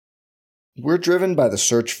We're driven by the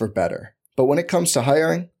search for better. But when it comes to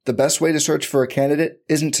hiring, the best way to search for a candidate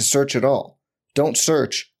isn't to search at all. Don't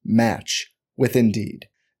search, match with Indeed.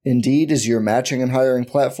 Indeed is your matching and hiring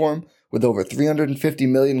platform with over 350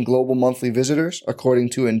 million global monthly visitors,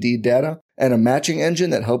 according to Indeed data, and a matching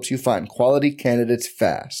engine that helps you find quality candidates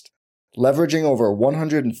fast. Leveraging over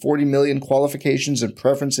 140 million qualifications and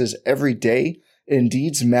preferences every day,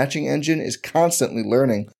 Indeed's matching engine is constantly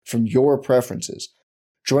learning from your preferences.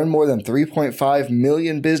 Join more than 3.5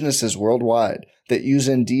 million businesses worldwide that use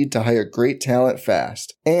Indeed to hire great talent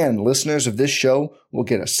fast. And listeners of this show will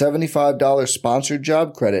get a $75 sponsored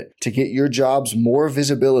job credit to get your jobs more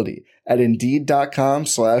visibility at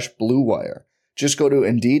Indeed.com/Blue Wire. Just go to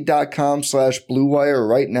Indeed.com/Blue Wire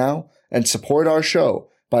right now and support our show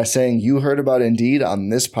by saying you heard about Indeed on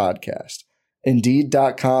this podcast.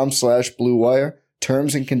 Indeed.com/Blue Wire.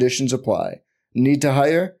 Terms and conditions apply. Need to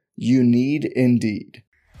hire? You need Indeed.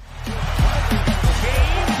 Davis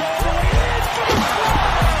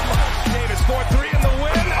scored 3 in the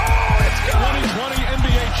win. Oh, it's gone. 2020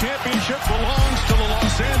 NBA championship belongs to the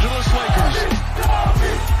Los Angeles Lakers.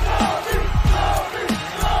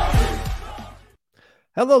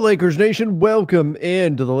 Hello, Lakers Nation. Welcome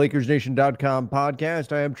into the LakersNation.com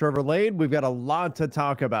podcast. I am Trevor Lane. We've got a lot to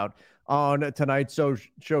talk about on tonight's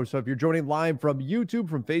show. So if you're joining live from YouTube,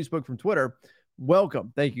 from Facebook, from Twitter,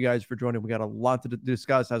 welcome. Thank you guys for joining. We got a lot to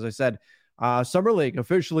discuss. As I said, Summer League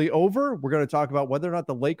officially over. We're going to talk about whether or not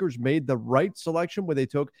the Lakers made the right selection when they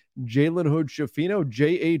took Jalen Hood-Schifino,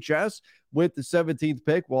 JHS, with the 17th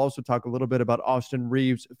pick. We'll also talk a little bit about Austin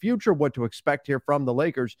Reaves' future, what to expect here from the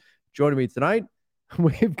Lakers. Joining me tonight,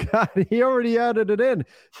 we've got, he already added it in,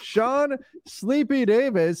 Sean Sleepy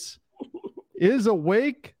Davis is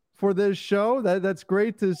awake for this show. That's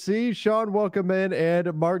great to see. Sean, welcome in,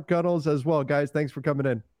 and Mark Gunnels as well. Guys, thanks for coming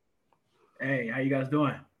in. Hey, how you guys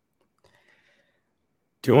doing?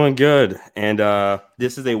 Doing good. And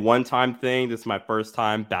this is a one-time thing. This is my first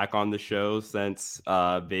time back on the show since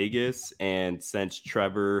Vegas, and since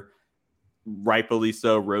Trevor, rightfully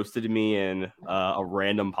so, roasted me in a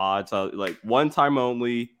random pod. So, like, one time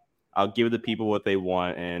only. I'll give the people what they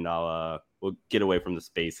want, and we'll get away from the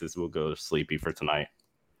spaces. We'll go to sleepy for tonight.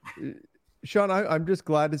 Sean, I'm just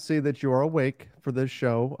glad to see that you are awake for this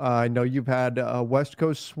show. I know you've had a West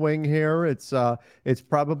Coast swing here. It's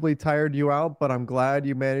probably tired you out, but I'm glad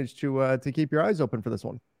you managed to keep your eyes open for this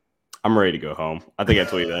one. I'm ready to go home. I think I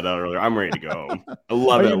told you that earlier. I'm ready to go home. I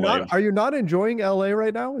love LA. Are you not enjoying LA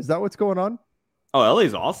right now? Is that what's going on? Oh,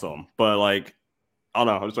 LA's awesome, but like, I don't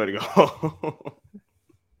know. I'm just ready to go home.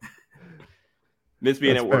 Miss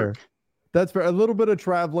being at work. That's fair. A little bit of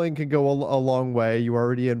traveling can go a long way. You were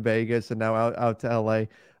already in Vegas and now out to LA.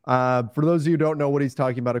 For those of you who don't know what he's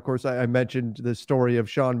talking about, of course, I mentioned the story of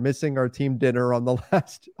Sean missing our team dinner on the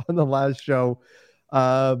last show.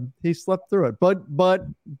 He slept through it, but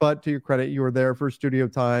to your credit, you were there for studio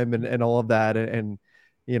time and all of that, and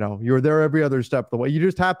you know you were there every other step of the way. You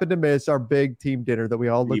just happened to miss our big team dinner that we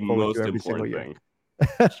all look forward to every single year.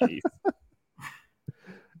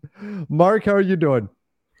 Mark, how are you doing?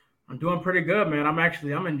 I'm doing pretty good, man.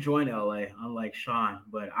 I'm enjoying LA, unlike Sean,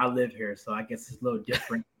 but I live here, so I guess it's a little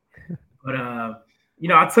different. But I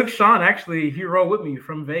took Sean, actually, he rode with me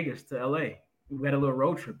from Vegas to LA. We had a little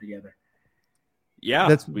road trip together. Yeah,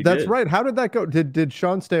 that's right. How did that go? Did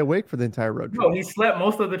Sean stay awake for the entire road trip? No, he slept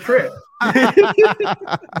most of the trip.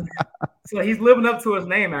 So he's living up to his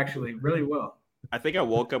name, actually, really well. I think I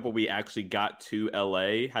woke up when we actually got to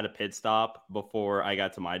LA, had a pit stop before I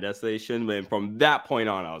got to my destination. And from that point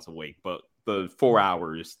on, I was awake. But the 4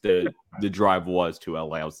 hours the drive was to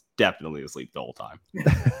LA, I was definitely asleep the whole time.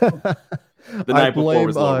 The night before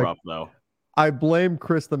was a little rough, though. I blame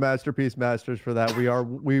Chris, the Masterpiece Masters, for that.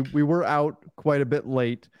 We were out quite a bit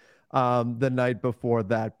late the night before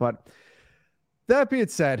that. But that being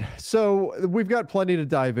said, so we've got plenty to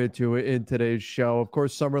dive into in today's show. Of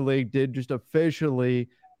course, Summer League did just officially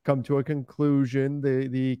come to a conclusion.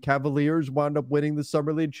 The Cavaliers wound up winning the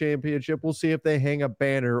Summer League championship. We'll see if they hang a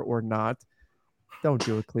banner or not. Don't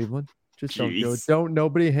do it, Cleveland. Just don't do it.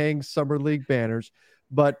 Nobody hangs Summer League banners.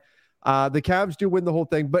 But the Cavs do win the whole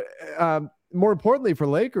thing. But more importantly for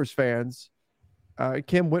Lakers fans,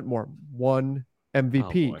 Cam Whitmore won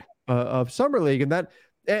MVP of Summer League.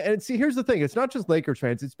 And see, here's the thing. It's not just Lakers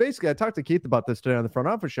fans. It's basically, I talked to Keith about this today on the front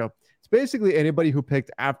office show. It's basically anybody who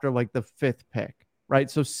picked after like the 5th pick, right?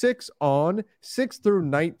 So 6 through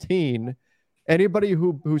 19, anybody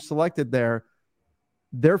who selected their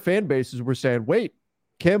fan bases were saying, wait,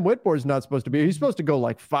 Cam Whitmore is not supposed to be. He's supposed to go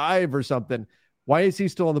like 5 or something. Why is he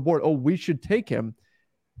still on the board? Oh, we should take him.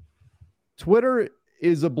 Twitter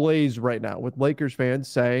is ablaze right now with Lakers fans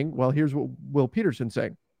saying, well, here's what Will Peterson's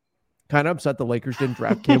saying. Kind of upset the Lakers didn't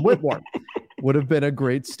draft Cam Whitmore. Would have been a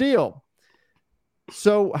great steal.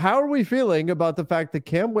 So how are we feeling about the fact that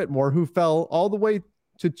Cam Whitmore, who fell all the way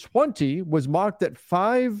to 20, was mocked at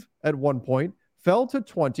 5 at one point, fell to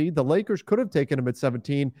 20. The Lakers could have taken him at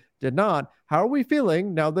 17, did not. How are we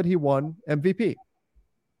feeling now that he won MVP?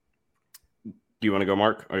 Do you want to go,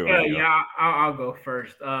 Mark? I'll go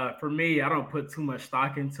first. For me, I don't put too much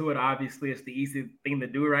stock into it. Obviously, it's the easy thing to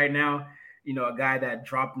do right now. You know, a guy that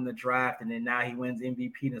dropped in the draft and then now he wins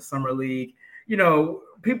MVP in the summer league. You know,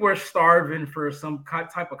 people are starving for some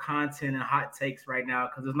type of content and hot takes right now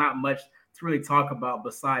because there's not much to really talk about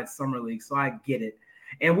besides summer league. So I get it.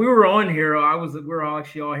 And we were on here. We were all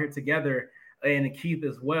actually all here together, and Keith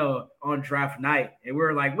as well, on draft night. And we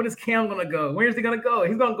were like, when is Cam going to go? Where's he going to go?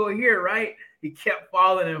 He's going to go here, right? He kept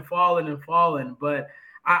falling and falling and falling. But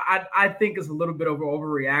I think it's a little bit of an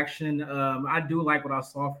overreaction. I do like what I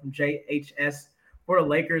saw from JHS for the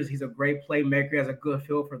Lakers. He's a great playmaker. He has a good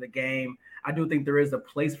feel for the game. I do think there is a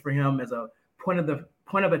place for him as a point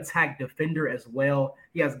of attack defender as well.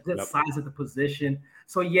 He has good size at the position.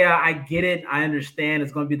 So, yeah, I get it. I understand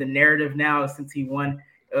it's going to be the narrative now since he won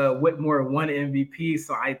Whitmore won MVP.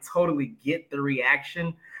 So I totally get the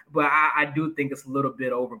reaction. But I do think it's a little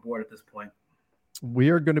bit overboard at this point. We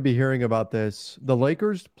are going to be hearing about this. The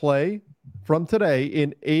Lakers play from today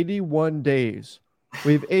in 81 days.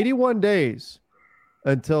 We have 81 days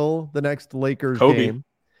until the next Lakers game.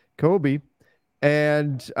 Kobe.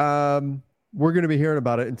 And we're going to be hearing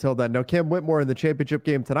about it until then. Now, Cam Whitmore in the championship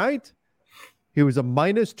game tonight, he was a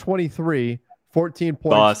minus 23, 14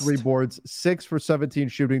 points, 3 boards, 6 for 17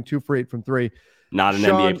 shooting, 2 for 8 from 3. Not an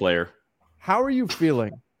NBA player. How are you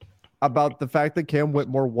feeling about the fact that Cam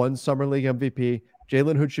Whitmore won Summer League MVP?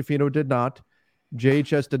 Jalen Hood-Schifino did not.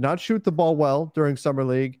 JHS did not shoot the ball well during Summer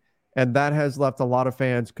League, and that has left a lot of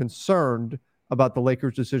fans concerned about the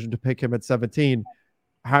Lakers' decision to pick him at 17.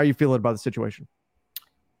 How are you feeling about the situation?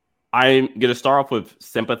 I'm going to start off with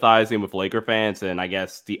sympathizing with Laker fans and I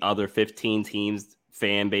guess the other 15 teams,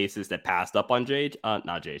 fan bases that passed up on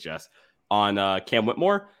on Cam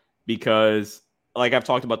Whitmore, because like I've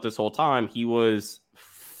talked about this whole time, he was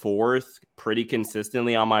 4th pretty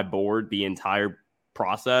consistently on my board the entire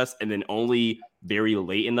process, and then only very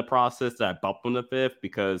late in the process that I bumped him to 5th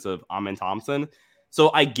because of Amen Thompson. So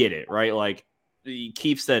I get it, right? Like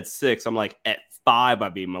Keith said 6, I'm like at 5,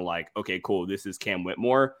 I'd be like, okay, cool, this is Cam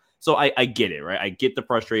Whitmore. So I get it, right? I get the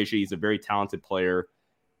frustration. He's a very talented player,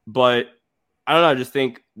 but I don't know. I just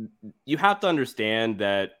think you have to understand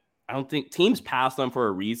that I don't think teams pass on for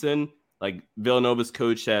a reason. Like Villanova's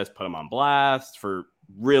coach has put him on blast for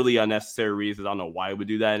really unnecessary reasons. I don't know why he would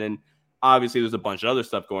do that. And obviously there's a bunch of other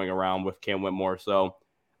stuff going around with Cam Whitmore. So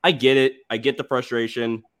I get it. I get the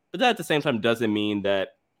frustration, but that at the same time doesn't mean that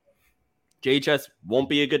JHS won't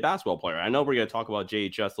be a good basketball player. I know we're going to talk about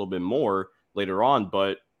JHS a little bit more later on,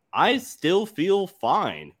 but I still feel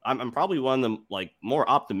fine. I'm probably one of the like more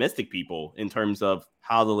optimistic people in terms of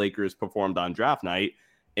how the Lakers performed on draft night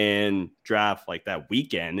and draft like that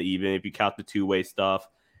weekend, even if you count the two-way stuff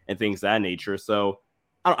and things of that nature. So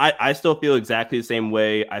I still feel exactly the same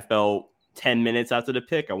way I felt 10 minutes after the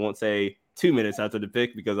pick. I won't say 2 minutes after the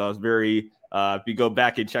pick because I was very, if you go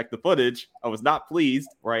back and check the footage, I was not pleased,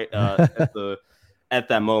 right, at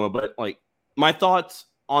that moment. But like my thoughts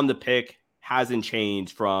on the pick hasn't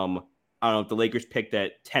changed from, I don't know, if the Lakers picked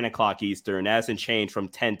at 10 o'clock Eastern. It hasn't changed from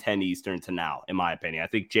 10 Eastern to now, in my opinion. I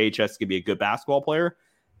think JHS could be a good basketball player.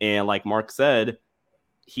 And like Mark said,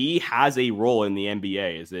 he has a role in the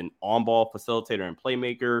NBA as an on-ball facilitator and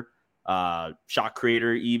playmaker, shot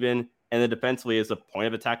creator even, and then defensively as a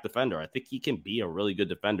point-of-attack defender. I think he can be a really good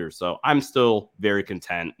defender. So I'm still very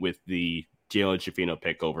content with the Jalen Schifino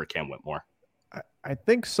pick over Cam Whitmore. I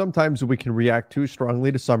think sometimes we can react too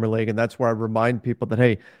strongly to Summer League, and that's where I remind people that,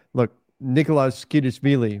 hey, look, Nicolas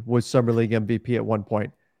Skidishvili was Summer League MVP at one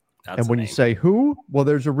point. And when you say who, well,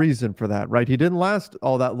 there's a reason for that, right? He didn't last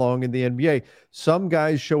all that long in the NBA. Some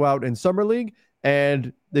guys show out in Summer League,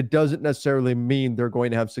 and it doesn't necessarily mean they're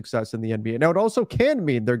going to have success in the NBA. Now, it also can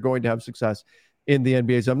mean they're going to have success in the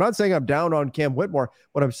NBA. So I'm not saying I'm down on Cam Whitmore.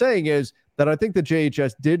 What I'm saying is that I think the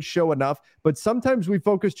JHS did show enough, but sometimes we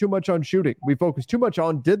focus too much on shooting. We focus too much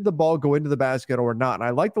on did the ball go into the basket or not. And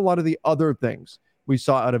I liked a lot of the other things we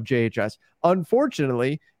saw out of JHS.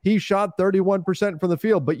 Unfortunately, he shot 31% from the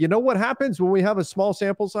field. But you know what happens when we have a small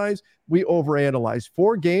sample size? We overanalyze.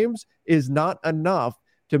 4 games is not enough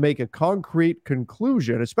to make a concrete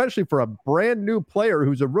conclusion, especially for a brand new player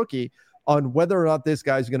who's a rookie, on whether or not this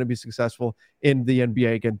guy's going to be successful in the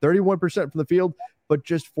NBA. Again, 31% from the field, but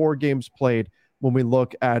just 4 games played. when we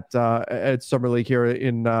look at Summer League here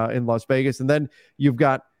in Las Vegas. And then you've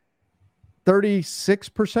got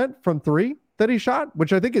 36% from three that he shot,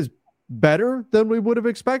 which I think is better than we would have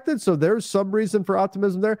expected. So there's some reason for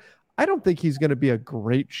optimism there. I don't think he's going to be a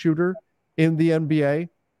great shooter in the NBA.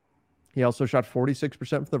 He also shot 46%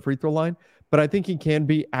 from the free throw line, but I think he can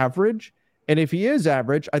be average. And if he is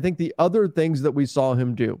average, I think the other things that we saw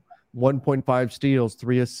him do, 1.5 steals,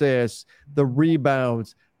 3 assists, the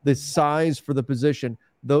rebounds, the size for the position,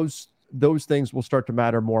 those things will start to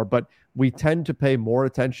matter more. But we tend to pay more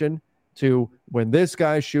attention to when this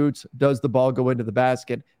guy shoots, does the ball go into the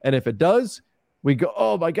basket? And if it does, we go,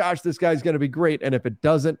 oh my gosh, this guy's going to be great. And if it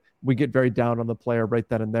doesn't, we get very down on the player right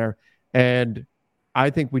then and there. And I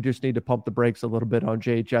think we just need to pump the brakes a little bit on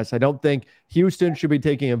JHS. I don't think Houston should be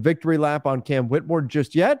taking a victory lap on Cam Whitmore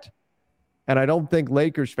just yet. And I don't think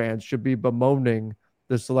Lakers fans should be bemoaning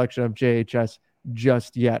the selection of JHS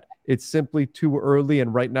just yet. It's simply too early.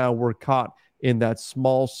 And right now we're caught in that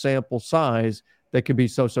small sample size that can be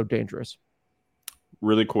so dangerous.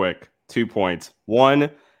 Really quick, 2 points. One,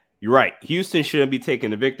 you're right. Houston shouldn't be taking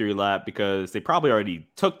the victory lap because they probably already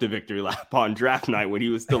took the victory lap on draft night when he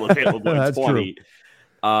was still available in 20. True.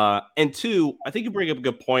 And two, I think you bring up a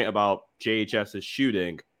good point about JHS's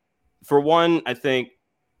shooting. For one, I think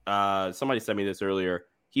somebody sent me this earlier.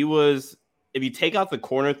 He was, if you take out the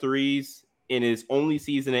corner threes in his only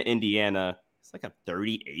season at Indiana, it's like a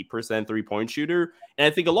 38% three-point shooter. And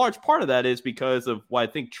I think a large part of that is because of what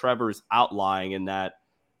I think Trevor's outlying in that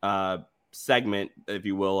segment, if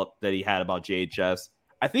you will, that he had about JHS.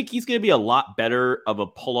 I think he's going to be a lot better of a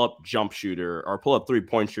pull-up jump shooter or pull-up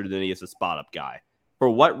three-point shooter than he is a spot-up guy. For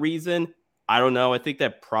what reason? I don't know. I think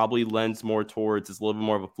that probably lends more towards it's a little bit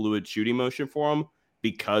more of a fluid shooting motion for him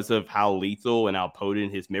because of how lethal and how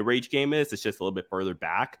potent his mid-range game is. It's just a little bit further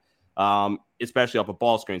back, especially off of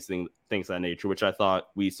ball screens, things of that nature, which I thought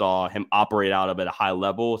we saw him operate out of at a high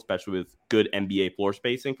level, especially with good NBA floor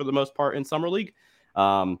spacing for the most part in Summer League.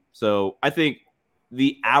 So I think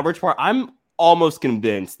the average part, I'm almost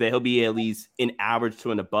convinced that he'll be at least an average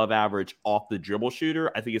to an above average off the dribble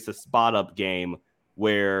shooter. I think it's a spot up game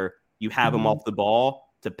where you have him off the ball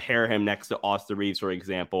to pair him next to Austin Reaves, for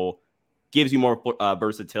example, gives you more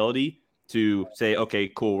versatility to say, okay,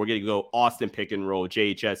 cool, we're going to go Austin pick and roll,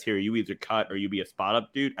 JHS here. You either cut or you be a spot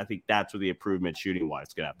up dude. I think that's where the improvement shooting wise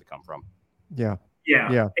is going to have to come from. Yeah.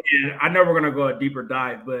 And I know we're going to go a deeper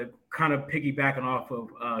dive, but kind of piggybacking off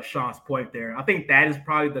of Sean's point there, I think that is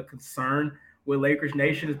probably the concern with Lakers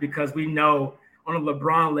Nation is because we know on a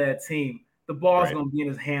LeBron-led team, the ball is going to be in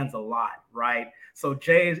his hands a lot, right? So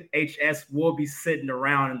JHS will be sitting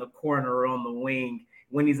around in the corner or on the wing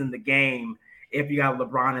when he's in the game if you got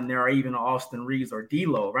LeBron in there or even Austin Reaves or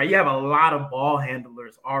D'Lo, right? You have a lot of ball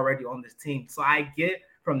handlers already on this team. So I get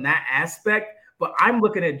from that aspect, but I'm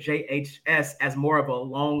looking at JHS as more of a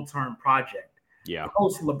long-term project. Yeah.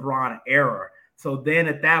 Post-LeBron era. So then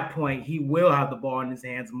at that point, he will have the ball in his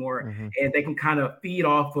hands more, and they can kind of feed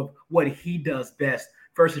off of what he does best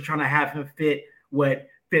versus trying to have him fit what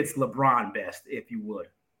fits LeBron best, if you would.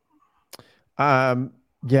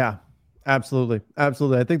 Yeah, absolutely.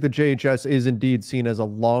 Absolutely. I think the JHS is indeed seen as a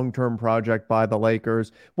long-term project by the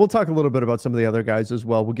Lakers. We'll talk a little bit about some of the other guys as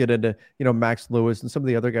well. We'll get into, Max Lewis and some of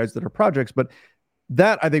the other guys that are projects, but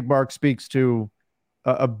that I think, Mark, speaks to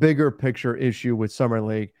a bigger picture issue with Summer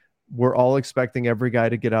League. We're all expecting every guy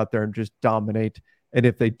to get out there and just dominate. And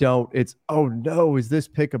if they don't, it's, oh no, is this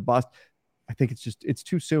pick a bust? I think it's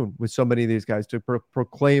too soon with so many of these guys to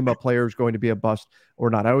proclaim a player is going to be a bust or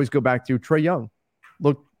not. I always go back to Trae Young.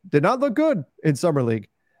 Did not look good in Summer League.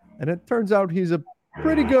 And it turns out he's a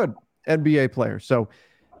pretty good NBA player. So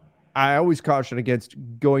I always caution against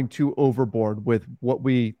going too overboard with what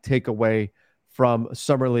we take away from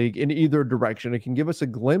Summer League in either direction. It can give us a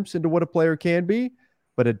glimpse into what a player can be,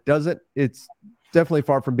 but it's definitely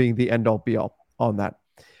far from being the end all be all on that.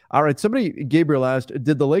 All right. Gabriel asked,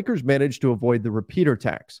 did the Lakers manage to avoid the repeater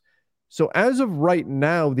tax? So as of right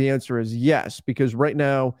now, the answer is yes, because right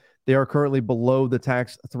now they are currently below the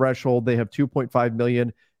tax threshold. They have 2.5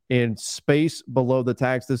 million in space below the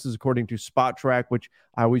tax. This is according to Spot Track, which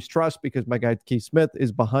I always trust because my guy Keith Smith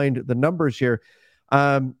is behind the numbers here.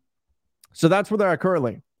 So that's where they're at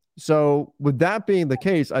currently. So with that being the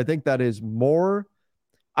case, I think that is more.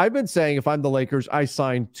 I've been saying if I'm the Lakers, I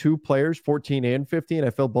sign 2 players, 14 and 15. I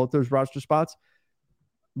fill both those roster spots.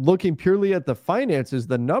 Looking purely at the finances,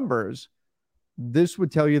 the numbers, this would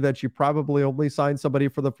tell you that you probably only sign somebody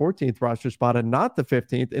for the 14th roster spot and not the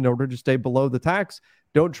 15th in order to stay below the tax.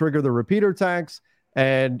 Don't trigger the repeater tax,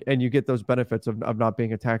 and you get those benefits of not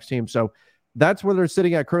being a tax team. So that's where they're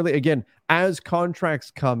sitting at currently. Again, as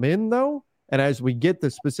contracts come in, though, And as we get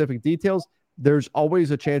the specific details, there's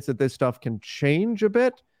always a chance that this stuff can change a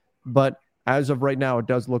bit. But as of right now, it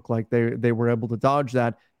does look like they were able to dodge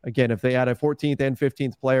that. Again, if they add a 14th and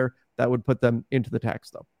 15th player, that would put them into the tax,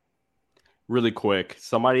 though. Really quick,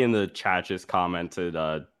 somebody in the chat just commented,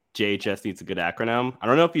 JHS needs a good acronym. I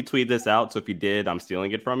don't know if you tweeted this out, so if you did, I'm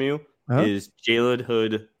stealing it from you. Is Jalen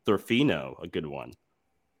Hood Thorfino a good one?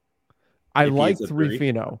 I like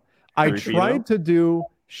Thorfino. I tried to do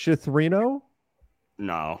Shithrino.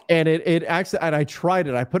 No. And it actually, and I tried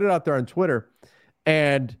it. I put it out there on Twitter.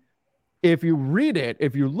 And if you read it,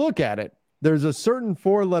 if you look at it, there's a certain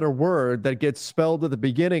 4-letter word that gets spelled at the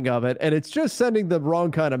beginning of it, and it's just sending the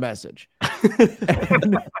wrong kind of message.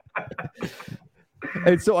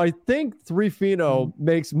 and so I think Thorfino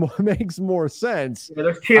makes more sense. Yeah,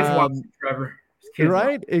 there's kids watching, Trevor.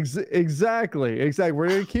 Right? Exactly. We're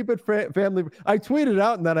going to keep it family. I tweeted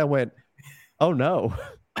out, and then I went, oh no.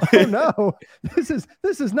 Oh no, this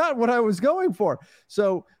is not what I was going for.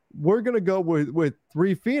 So we're going to go with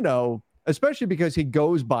Thorfino, especially because he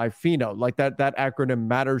goes by Fino, like that acronym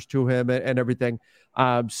matters to him and everything.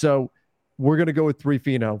 So we're going to go with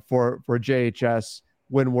Thorfino for JHS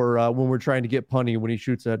when we're trying to get punny when he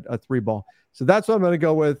shoots a 3-ball. So that's what I'm going to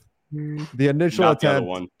go with. The initial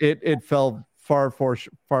attempt, it fell far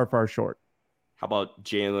short. How about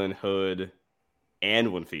Jalen Hood and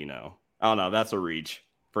Winfino? I don't know. That's a reach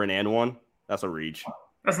for an and one. That's a reach.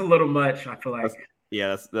 That's a little much, I feel like.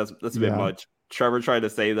 That's a bit much. Trevor tried to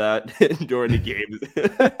say that during the games.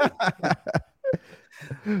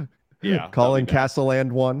 Calling Castle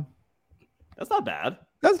and one. That's not bad.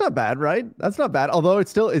 That's not bad, right? That's not bad. Although it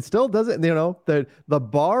still doesn't, the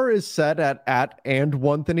bar is set at and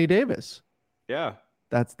one Anthony Davis. Yeah.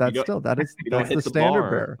 That's the standard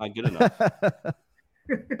bearer. Not good enough.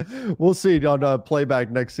 We'll see on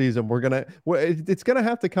playback next season. It's gonna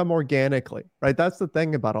have to come organically, right? That's the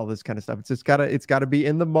thing about all this kind of stuff. It's gotta be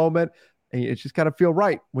in the moment, and it's just gotta feel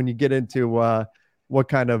right when you get into what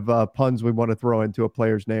kind of puns we want to throw into a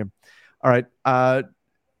player's name. All right,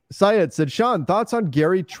 Syed said, Sean, thoughts on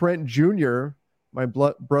Gary Trent Jr.? My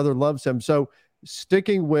brother loves him. So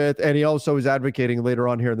sticking with, and he also is advocating later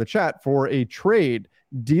on here in the chat for a trade,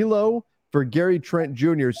 D'Lo for Gary Trent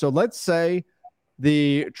Jr. So let's say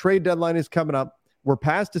the trade deadline is coming up. We're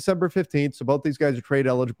past December 15th, so both these guys are trade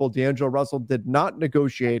eligible. D'Angelo Russell did not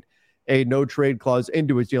negotiate a no-trade clause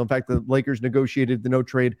into his deal. In fact, the Lakers negotiated the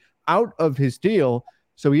no-trade out of his deal,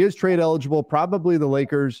 so he is trade eligible. Probably the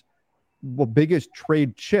Lakers' biggest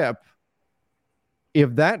trade chip.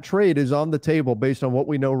 If that trade is on the table based on what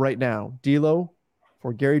we know right now, D'Lo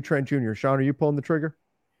for Gary Trent Jr., Sean, are you pulling the trigger?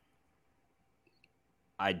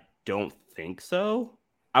 I don't think so.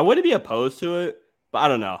 I wouldn't be opposed to it, but I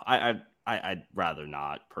don't know. I'd rather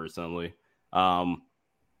not personally. Even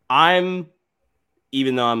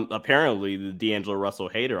though I'm apparently the D'Angelo Russell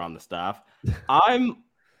hater on the staff, I'm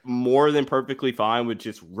more than perfectly fine with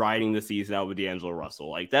just riding the season out with D'Angelo Russell.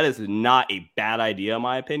 Like, that is not a bad idea, in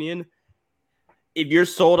my opinion. If you're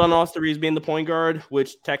sold on Austin Reaves being the point guard,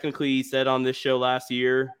 which technically he said on this show last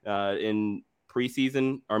year in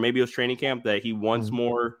preseason, or maybe it was training camp, that he wants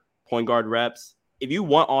more point guard reps. If you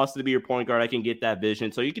want Austin to be your point guard, I can get that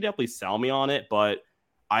vision. So you can definitely sell me on it. But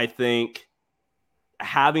I think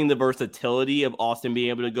having the versatility of Austin being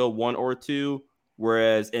able to go 1 or 2,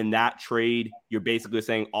 whereas in that trade, you're basically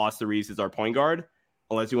saying Austin Reaves is our point guard,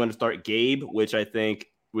 unless you want to start Gabe, which I think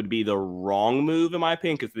would be the wrong move, in my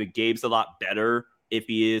opinion, because the Gabe's a lot better if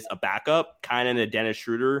he is a backup, kind of in a Dennis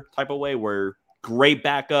Schroeder type of way, where great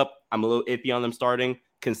backup. I'm a little iffy on them starting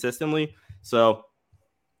consistently. So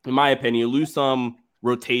in my opinion, you lose some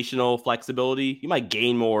rotational flexibility. You might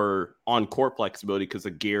gain more on-court flexibility because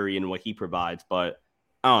of Gary and what he provides. But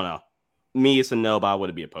I don't know. Me, it's a no, but I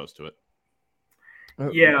wouldn't be opposed to it.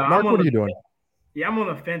 Yeah, Mark, what are you doing? Yeah, I'm on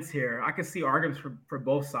the fence here. I can see arguments for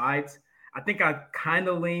both sides. I think I kind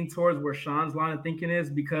of lean towards where Sean's line of thinking is,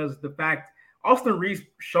 because the fact Austin Reaves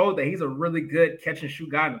showed that he's a really good catch-and-shoot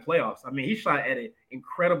guy in the playoffs. I mean, he shot at an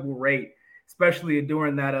incredible rate, especially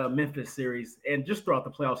during that Memphis series and just throughout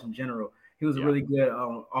the playoffs in general. He was really good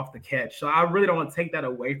off the catch. So I really don't want to take that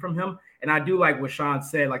away from him. And I do like what Sean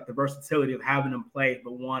said, like the versatility of having him play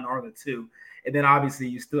the 1 or the 2. And then obviously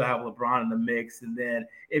you still have LeBron in the mix. And then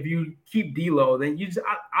if you keep D'Lo, then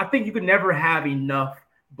I think you could never have enough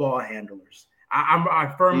ball handlers.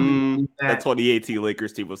 I firmly believe that. The 2018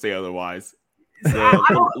 Lakers team will say otherwise. So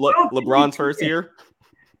LeBron's first year?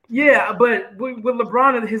 Yeah, but with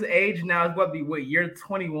LeBron at his age now, is year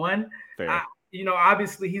 21? Fair.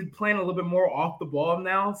 Obviously he's playing a little bit more off the ball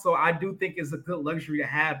now. So I do think it's a good luxury to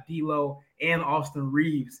have D'Lo and Austin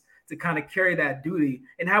Reaves to kind of carry that duty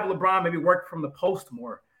and have LeBron maybe work from the post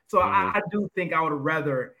more. So I do think I would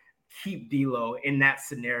rather keep D'Lo in that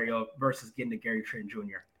scenario versus getting to Gary Trent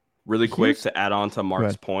Jr. Really quick to add on to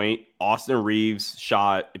Mark's point, Austin Reaves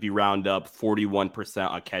shot, if you round up, 41%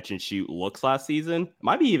 on catch and shoot looks last season. It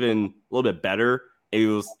might be even a little bit better. It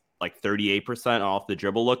was like 38% off the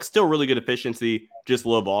dribble look. Still really good efficiency, just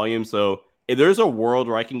low volume. So if there's a world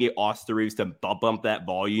where I can get Austin Reaves to bump that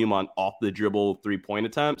volume on off the dribble 3-point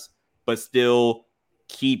attempts, but still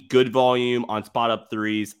keep good volume on spot up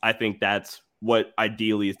threes, I think that's what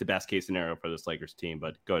ideally is the best case scenario for this Lakers team.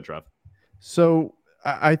 But go ahead, Trev. So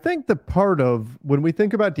I think the part of when we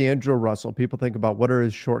think about D'Angelo Russell, people think about what are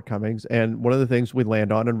his shortcomings. And one of the things we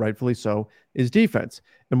land on, and rightfully so, is defense.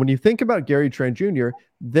 And when you think about Gary Trent Jr.,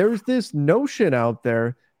 there's this notion out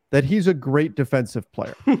there that he's a great defensive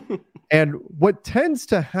player. And what tends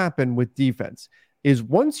to happen with defense is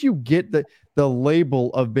once you get the label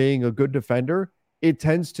of being a good defender, it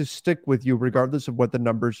tends to stick with you regardless of what the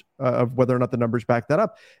numbers of whether or not the numbers back that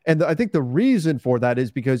up. And I think the reason for that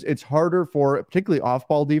is because it's harder for particularly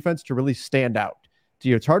off-ball defense to really stand out.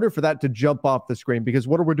 It's harder for that to jump off the screen because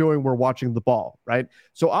what are we doing? We're watching the ball, right?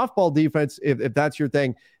 So off-ball defense, if that's your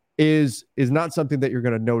thing, is not something that you're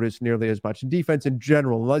going to notice nearly as much. And defense in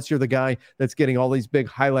general, unless you're the guy that's getting all these big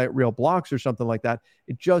highlight reel blocks or something like that,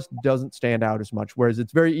 it just doesn't stand out as much. Whereas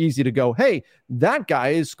it's very easy to go, hey, that guy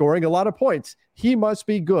is scoring a lot of points. He must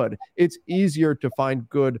be good. It's easier to find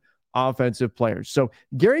good offensive players. So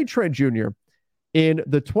Gary Trent Jr. in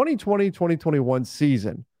the 2020-2021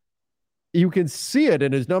 season, you can see it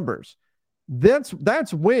in his numbers. That's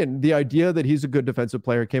when the idea that he's a good defensive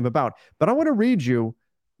player came about. But I want to read you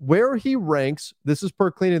where he ranks, this is per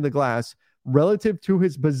Cleaning the Glass, relative to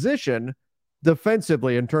his position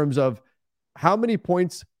defensively in terms of how many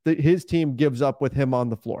points that his team gives up with him on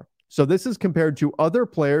the floor. So this is compared to other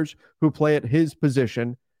players who play at his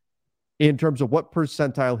position in terms of what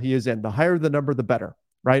percentile he is in. The higher the number, the better,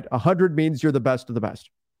 right? 100 means you're the best of the best.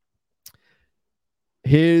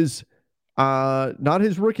 His, not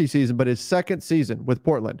his rookie season, but his second season with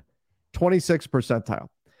Portland, 26th percentile.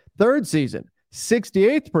 Third season,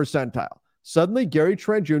 68th percentile. Suddenly, Gary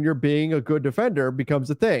Trent Jr. being a good defender becomes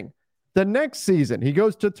a thing. The next season, he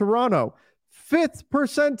goes to Toronto, 5th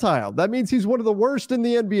percentile. That means he's one of the worst in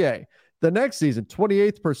the NBA. The next season,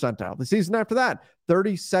 28th percentile. The season after that,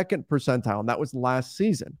 32nd percentile. And that was last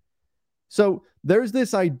season. So there's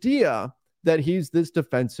this idea that he's this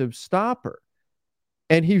defensive stopper.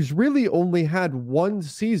 And he's really only had one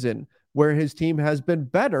season where his team has been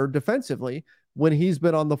better defensively when he's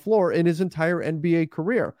been on the floor in his entire NBA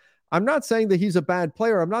career. I'm not saying that he's a bad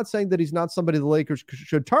player. I'm not saying that he's not somebody the Lakers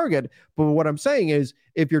should target. But what I'm saying is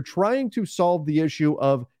if you're trying to solve the issue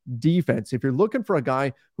of defense, if you're looking for a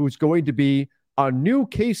guy who's going to be a new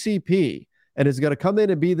KCP and is going to come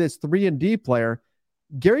in and be this 3-and-D player,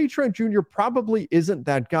 Gary Trent Jr. probably isn't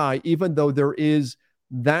that guy, even though there is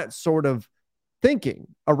that sort of thinking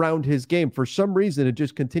around his game. For some reason, it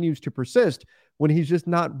just continues to persist when he's just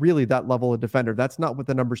not really that level of defender. That's not what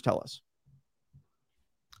the numbers tell us.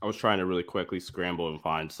 I was trying to really quickly scramble and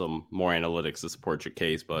find some more analytics to support your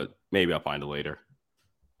case, but maybe I'll find it later.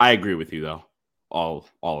 I agree with you, though, all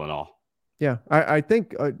in all. Yeah, I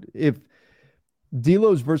think if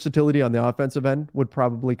D'Lo's versatility on the offensive end would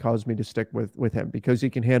probably cause me to stick with him because he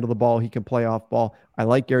can handle the ball, he can play off ball. I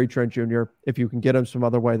like Gary Trent Jr. If you can get him some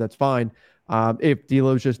other way, that's fine. If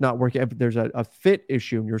D'Lo's just not working, if there's a fit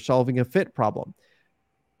issue and you're solving a fit problem,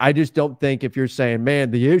 I just don't think if you're saying, man,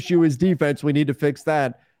 the issue is defense, we need to fix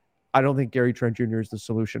that. I don't think Gary Trent Jr. is the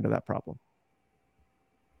solution to that problem.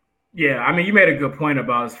 Yeah, I mean, you made a good point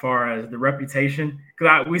about as far as the reputation,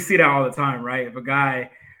 because we see that all the time, right? If a guy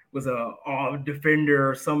was a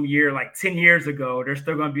defender some year, like 10 years ago, they're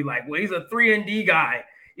still going to be like, well, he's a 3-and-D guy,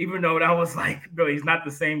 even though that was like, no, he's not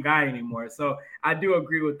the same guy anymore. So I do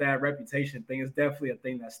agree with that reputation thing. It's definitely a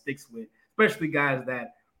thing that sticks with, especially guys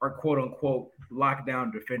that are quote unquote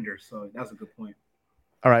lockdown defenders. So that's a good point.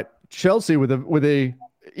 All right. Chelsea with a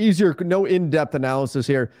easier, no in-depth analysis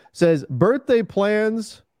here says birthday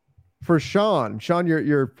plans for Sean. Sean,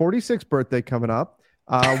 your 46th birthday coming up.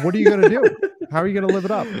 What are you going to do? How are you going to live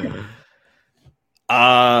it up?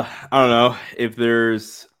 I don't know. If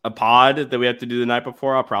there's a pod that we have to do the night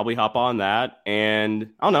before, I'll probably hop on that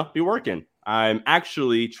and I don't know, be working. I'm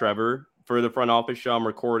actually, Trevor, for the front office show, I'm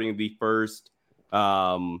recording the first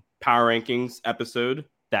power rankings episode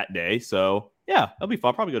that day. So yeah, that'll be fun.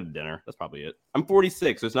 I'll probably go to dinner. That's probably it. I'm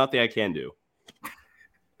 46. There's nothing I can do.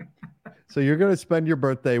 So you're going to spend your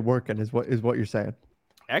birthday working is what you're saying.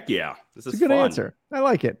 Heck yeah. This is a good fun. answer. I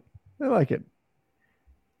like it.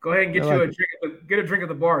 Go ahead and get you a drink. Get a drink at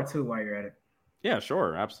the bar too while you're at it. Yeah,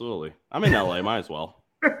 sure, absolutely. I'm in LA, might as well.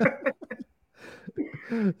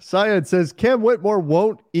 Syed says Cam Whitmore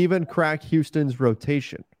won't even crack Houston's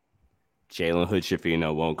rotation. Jalen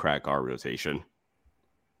Hood-Schifino won't crack our rotation.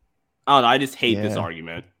 I don't know. I just hate this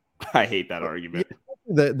argument. I hate that argument.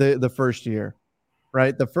 The first year,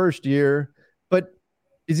 right? The first year. But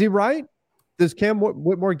is he right? Does Cam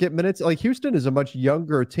Whitmore get minutes? Like Houston is a much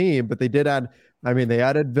younger team, but they did add. I mean, they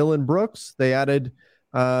added Dylan Brooks. They added.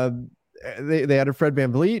 They added Fred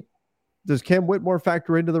VanVleet. Does Cam Whitmore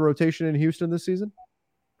factor into the rotation in Houston this season?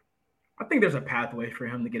 I think there's a pathway for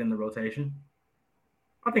him to get in the rotation.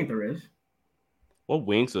 I think there is. What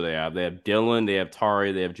wings do they have? They have Dylan, they have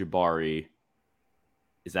Tari, they have Jabari.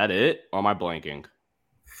 Is that it? Or am I blanking?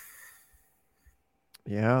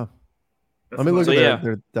 Yeah. Let me look at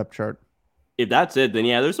their depth chart. If that's it, then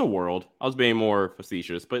yeah, there's a world. I was being more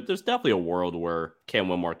facetious, but there's definitely a world where Cam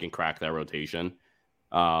Whitmore can crack that rotation.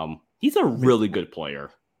 He's a really good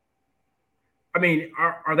player. I mean,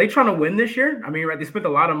 are they trying to win this year? I mean, right? They spent a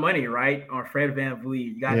lot of money, right, on Fred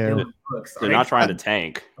VanVleet. You got Dylan Brooks. They're not trying to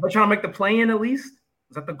tank. Are they trying to make the play-in at least?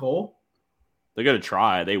 Is that the goal? They're going to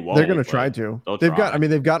try. They won't. They're going to try to. They've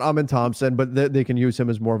got Amin Thompson, but they can use him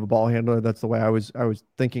as more of a ball handler. That's the way I was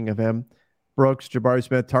thinking of him. Brooks, Jabari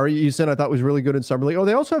Smith, Tari Eason, I thought was really good in summer league. Oh,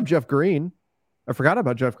 they also have Jeff Green. I forgot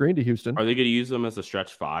about Jeff Green to Houston. Are they going to use him as a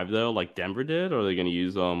stretch 5 though, like Denver did, or are they going to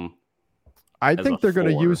use him? I think they're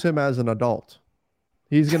going to use him as an adult.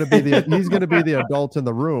 He's going to be the adult in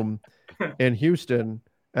the room in Houston,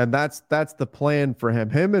 and that's the plan for him.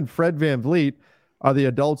 Him and Fred VanVleet are the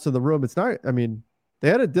adults in the room. It's not. I mean,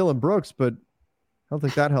 they added Dylan Brooks, but I don't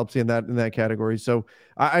think that helps you in that category. So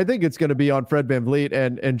I think it's going to be on Fred VanVleet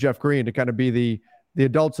and Jeff Green to kind of be the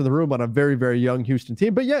adults in the room on a very, very young Houston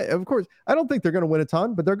team. But yeah, of course, I don't think they're going to win a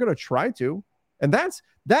ton, but they're going to try to. And that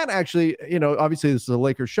actually, obviously this is a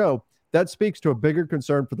Lakers show. That speaks to a bigger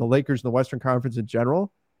concern for the Lakers in the Western Conference in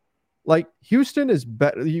general. Like Houston is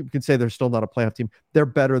better. You can say they're still not a playoff team. They're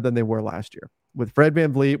better than they were last year with Fred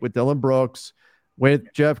VanVleet, with Dylan Brooks,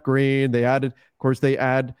 with Jeff Green. They add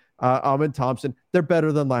Amin Thompson. They're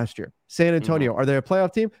better than last year. San Antonio, are they a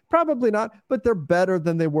playoff team? Probably not, but they're better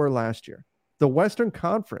than they were last year. The Western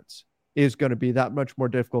Conference is going to be that much more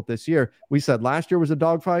difficult this year. We said last year was a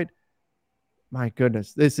dogfight. My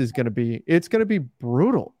goodness, it's going to be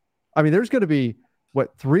brutal. I mean, there's going to be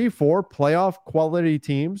 3-4 playoff quality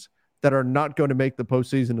teams that are not going to make the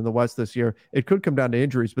postseason in the West this year. It could come down to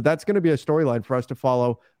injuries, but that's going to be a storyline for us to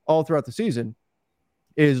follow all throughout the season.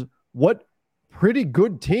 Is what pretty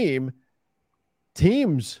good teams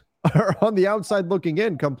are on the outside looking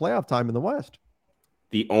in come playoff time in the West.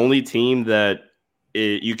 The only team that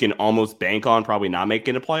you can almost bank on probably not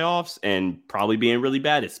making the playoffs and probably being really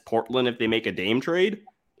bad is Portland if they make a Dame trade.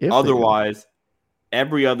 Otherwise,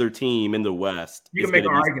 every other team in the West. You can make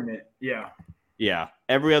an argument. Yeah. Yeah.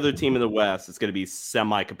 Every other team in the West is going to be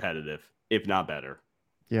semi-competitive, if not better.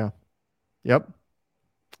 Yeah. Yep.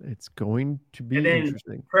 It's going to be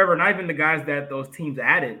interesting. Forever, not even the guys that those teams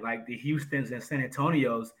added, like the Houstons and San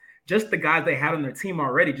Antonios, just the guys they had on their team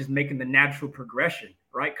already, just making the natural progression,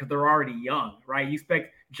 right? Because they're already young, right? You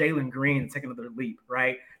expect Jalen Green to take another leap,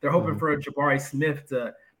 right? They're hoping for Jabari Smith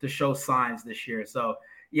to show signs this year. So,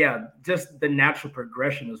 yeah, just the natural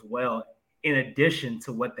progression as well, in addition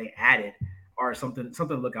to what they added, are something to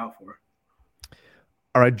look out for.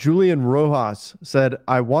 All right, Julian Rojas said,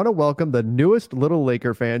 I want to welcome the newest little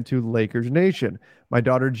Laker fan to Lakers Nation. My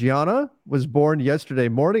daughter Gianna was born yesterday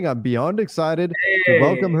morning. I'm beyond excited to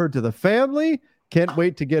welcome her to the family. Can't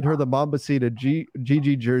wait to get her the Mambacita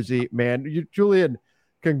GG jersey. Man, Julian,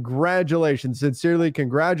 congratulations. Sincerely,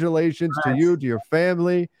 congratulations to you, to your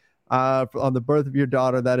family on the birth of your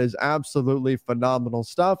daughter. That is absolutely phenomenal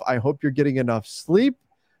stuff. I hope you're getting enough sleep.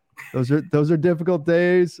 Those are difficult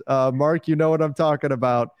days. Mark, you know what I'm talking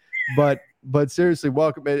about. But seriously,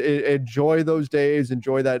 welcome. Enjoy those days.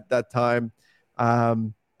 Enjoy that time.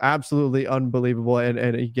 Absolutely unbelievable. And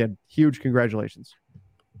again, huge congratulations.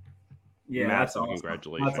 Yeah, that's awesome.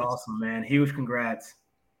 Congratulations. That's awesome, man. Huge congrats.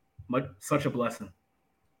 Such a blessing.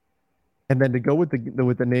 And then to go with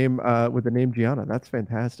the name Gianna, that's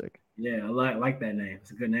fantastic. Yeah, I like that name.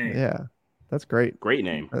 It's a good name. Yeah, that's great. Great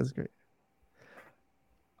name. That's great.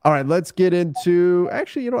 All right, let's get into.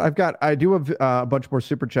 Actually, I do have a bunch more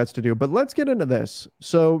super chats to do, but let's get into this.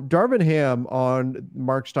 So, Darvin Ham on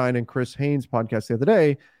Mark Stein and Chris Haynes' podcast the other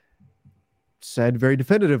day said very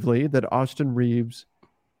definitively that Austin Reaves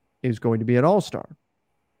is going to be an all-star.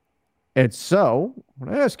 And so, I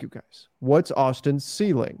want to ask you guys, what's Austin's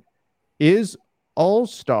ceiling? Is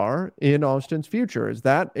all-star in Austin's future? Is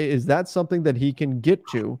that something that he can get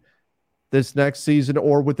to this next season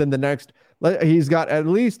or within the next? He's got at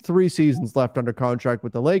least 3 seasons left under contract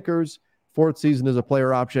with the Lakers. 4th season is a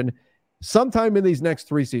player option. Sometime in these next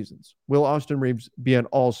 3 seasons, will Austin Reaves be an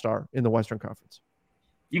all-star in the Western Conference?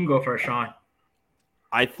 You can go first, Sean.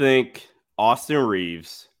 I think Austin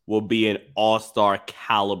Reaves will be an all-star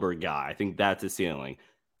caliber guy. I think that's his ceiling.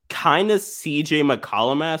 Kind of CJ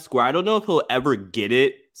McCollum-esque, where I don't know if he'll ever get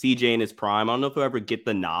it, CJ in his prime. I don't know if he'll ever get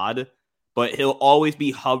the nod, but he'll always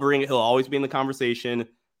be hovering. He'll always be in the conversation.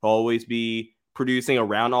 He'll always be producing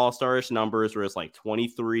around all-star-ish numbers, where it's like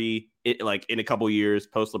 23, like in a couple years,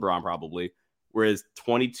 post-LeBron probably, whereas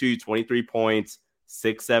 22, 23 points,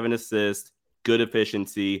 6, 7 assists, good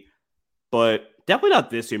efficiency, but definitely not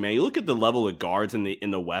this year, man. You look at the level of guards in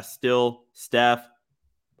the West still, Steph.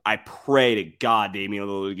 I pray to God Damian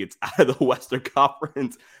Lillard gets out of the Western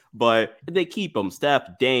Conference, but if they keep him,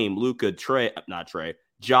 Steph, Dame, Luka,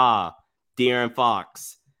 Ja, De'Aaron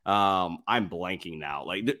Fox. I'm blanking now.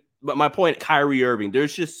 But my point, Kyrie Irving.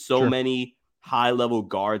 There's just so many high-level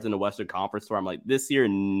guards in the Western Conference where I'm like, this year,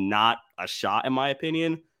 not a shot in my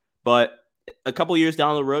opinion, but a couple years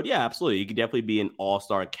down the road, yeah, absolutely. He could definitely be an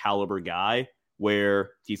all-star caliber guy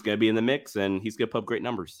where he's going to be in the mix and he's going to put up great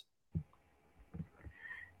numbers.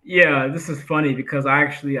 Yeah, this is funny because I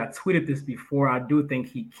tweeted this before. I do think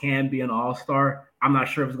he can be an all-star. I'm not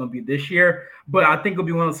sure if it's going to be this year, but I think it'll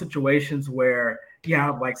be one of those situations where you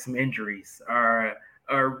have like some injuries or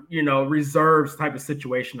reserves type of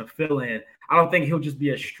situation to fill in. I don't think he'll just be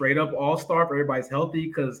a straight up all-star if everybody's healthy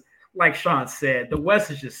because, like Sean said, the West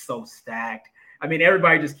is just so stacked. I mean,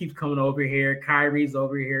 everybody just keeps coming over here. Kyrie's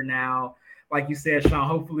over here now. Like you said, Sean,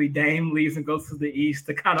 hopefully Dame leaves and goes to the East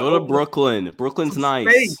to kind of go to Brooklyn. Brooklyn's nice.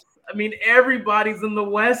 Space. I mean, everybody's in the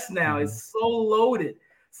West now. It's so loaded.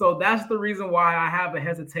 So that's the reason why I have a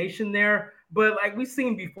hesitation there. But like we've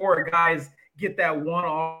seen before, guys get that one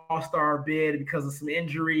all-star bid because of some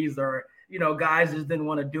injuries or, guys just didn't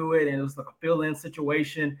want to do it and it was like a fill-in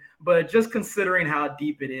situation. But just considering how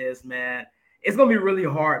deep it is, man, it's going to be really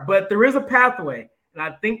hard. But there is a pathway. And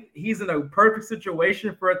I think he's in a perfect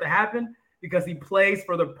situation for it to happen because he plays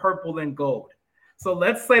for the purple and gold. So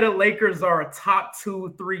let's say the Lakers are a top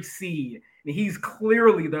 2, 3 seed, and he's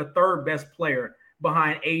clearly the 3rd best player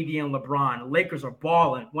behind AD and LeBron. The Lakers are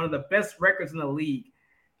balling, one of the best records in the league,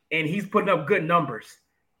 and he's putting up good numbers.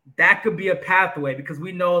 That could be a pathway because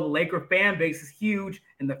we know the Laker fan base is huge,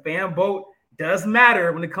 and the fan vote does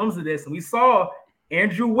matter when it comes to this. And we saw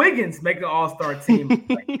Andrew Wiggins make the all-star team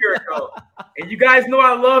a year ago. And you guys know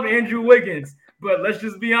I love Andrew Wiggins. But let's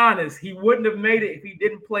just be honest, he wouldn't have made it if he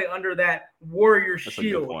didn't play under that Warrior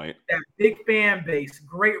shield, that big fan base,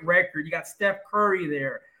 great record. You got Steph Curry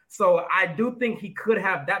there. So I do think he could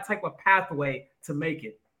have that type of pathway to make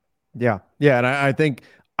it. Yeah. And I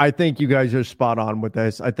think you guys are spot on with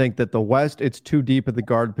this. I think that the West, it's too deep at the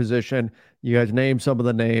guard position. You guys name some of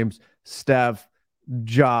the names: Steph,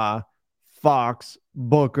 Ja, Fox,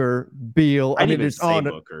 Booker, Beal. I mean, it's on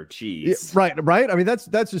Booker. Jeez. Right. I mean,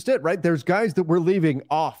 that's just it, right? There's guys that we're leaving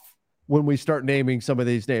off when we start naming some of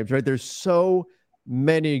these names, right? There's so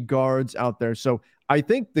many guards out there. So I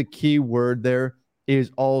think the key word there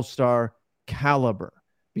is all-star caliber,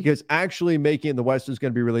 because actually making the West is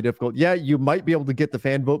going to be really difficult. Yeah, you might be able to get the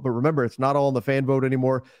fan vote, but remember, it's not all in the fan vote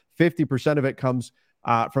anymore. 50% of it comes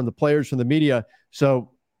from the players, from the media.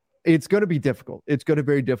 So it's going to be difficult. It's going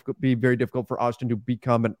to be very difficult for Austin to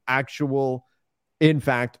become an actual, in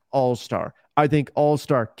fact, all-star. I think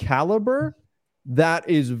all-star caliber, that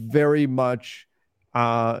is very much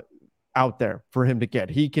out there for him to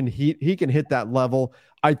get. He can hit that level.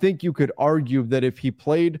 I think you could argue that if he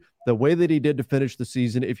played the way that he did to finish the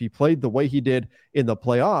season, if he played the way he did in the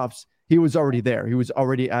playoffs, he was already there. He was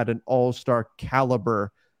already at an all-star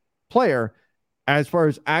caliber player. As far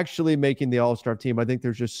as actually making the all-star team, I think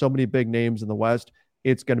there's just so many big names in the West.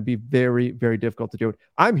 It's going to be very, very difficult to do it.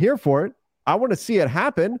 I'm here for it. I want to see it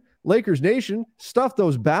happen. Lakers Nation, stuff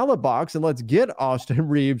those ballot box and let's get Austin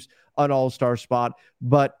Reaves an all-star spot.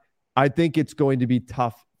 But I think it's going to be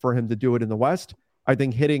tough for him to do it in the West. I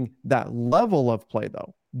think hitting that level of play,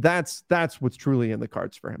 though, that's what's truly in the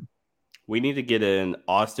cards for him. We need to get an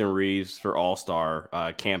Austin Reaves for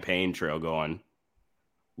all-star campaign trail going.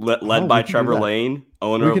 Led by Trevor Lane,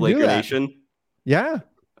 owner of Laker Nation. Yeah,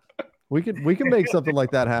 we can make something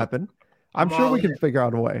like that happen. I'm sure we can figure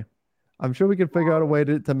out a way.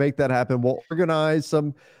 To make that happen. We'll organize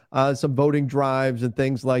some voting drives and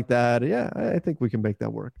things like that. Yeah, I think we can make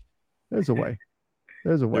that work. There is a way.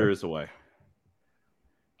 There is a way.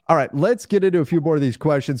 All right, let's get into a few more of these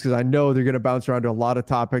questions because I know they're going to bounce around to a lot of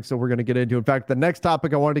topics that we're going to get into. In fact, the next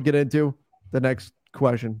topic I wanted to get into, the next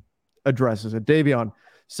question addresses it. Davion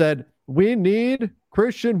said, we need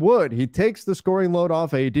Christian Wood. He takes the scoring load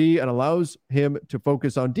off AD and allows him to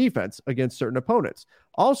focus on defense against certain opponents.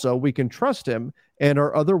 Also, we can trust him and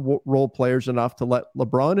our other role players enough to let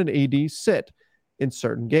LeBron and AD sit in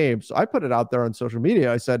certain games. So I put it out there on social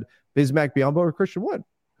media. I said, Bismack Biyombo or Christian Wood?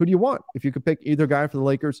 Who do you want? If you could pick either guy for the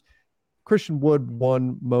Lakers, Christian Wood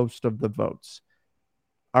won most of the votes.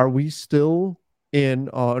 Are we still in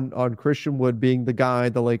on Christian Wood being the guy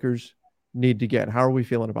the Lakers need to get? How are we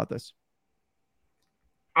feeling about this?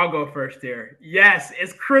 I'll go first here. Yes,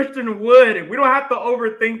 it's Christian Wood. We don't have to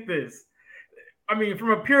overthink this. I mean, from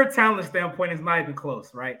a pure talent standpoint, it's not even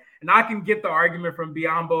close, right? And I can get the argument from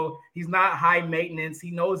Biyombo. He's not high maintenance.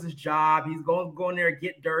 He knows his job. He's going to go in there,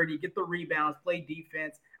 get dirty, get the rebounds, play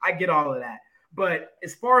defense. I get all of that. But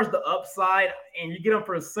as far as the upside, and you get him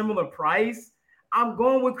for a similar price, I'm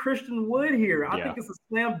going with Christian Wood here. I think it's a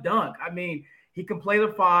slam dunk. I mean, he can play the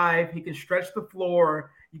 5. He can stretch the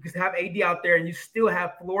floor. You can have AD out there, and you still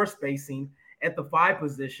have floor spacing at the 5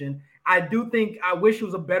 position. I wish he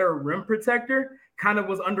was a better rim protector. Kind of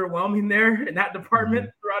was underwhelming there in that department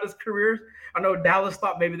throughout his career. I know Dallas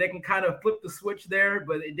thought maybe they can kind of flip the switch there,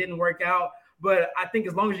 but it didn't work out. But I think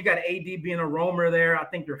as long as you got AD being a roamer there, I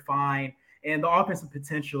think you're fine. And the offensive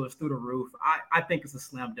potential is through the roof. I think it's a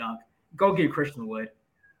slam dunk. Go get Christian Wood.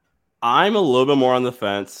 I'm a little bit more on the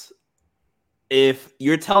fence. If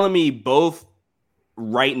you're telling me both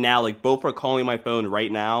right now, like both are calling my phone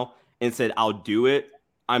right now and said, I'll do it,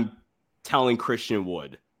 I'm telling Christian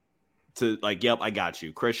Wood to like, yep, I got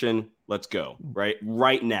you. Christian, let's go.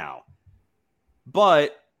 Right now.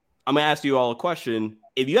 But I'm going to ask you all a question.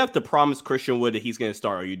 If you have to promise Christian Wood that he's going to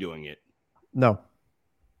start, are you doing it? No.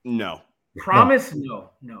 Promise? No.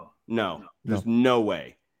 There's no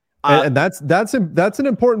way. And that's an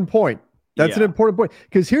important point. That's an important point.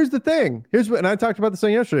 Because here's the thing. And I talked about this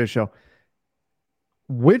on yesterday's show.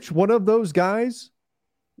 Which one of those guys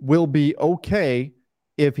will be okay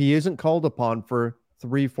if he isn't called upon for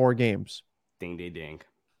 3-4 games? Ding, ding, ding.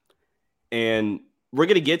 And we're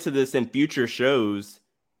going to get to this in future shows,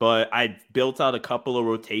 but I built out a couple of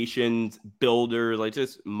rotations, builders, like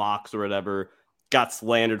just mocks or whatever. Got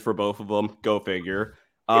slandered for both of them. Go figure.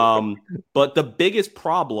 But the biggest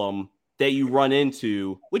problem that you run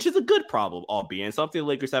into, which is a good problem, albeit something the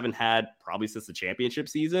Lakers haven't had probably since the championship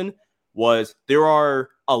season, was there are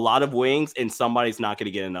a lot of wings and somebody's not going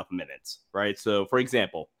to get enough minutes, right? So, for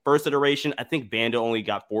example, first iteration, I think Vando only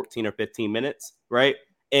got 14 or 15 minutes, right?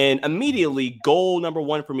 And immediately, goal number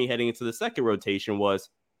one for me heading into the second rotation was,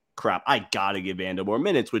 crap, I got to give Vando more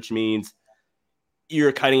minutes, which means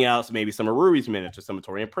you're cutting out maybe some of Rui's minutes or some of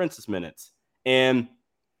Taurean Prince's minutes. And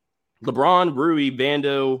LeBron, Rui,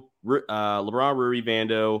 Vando,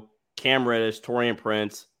 Cam Reddish, Taurean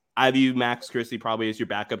Prince. I view Max Christie probably as your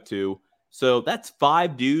backup too. So that's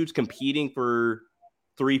 5 dudes competing for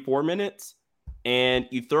 3-4 minutes. And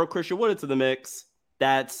you throw Christian Wood into the mix.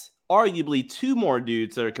 That's arguably 2 more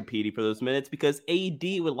dudes that are competing for those minutes because AD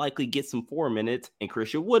would likely get some 4 minutes and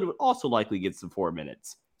Christian Wood would also likely get some 4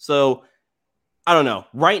 minutes. So I don't know.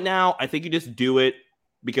 Right now, I think you just do it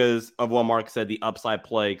because of what Mark said, the upside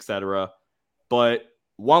play, etc. But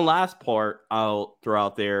one last part I'll throw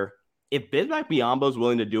out there. If Bismack Biyombo is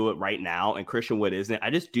willing to do it right now and Christian Wood isn't, I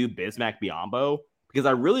just do Bismack Biyombo because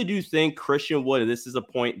I really do think Christian Wood, and this is a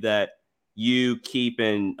point that you keep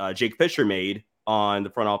and Jake Fisher made on the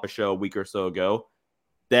front office show a week or so ago,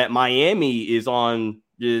 that Miami is on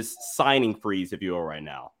just signing freeze, if you will, right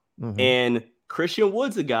now. Mm-hmm. And Christian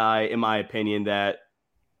Wood's a guy, in my opinion, that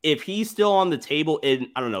if he's still on the table in,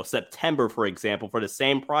 I don't know, September, for example, for the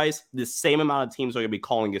same price, the same amount of teams are going to be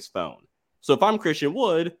calling his phone. So if I'm Christian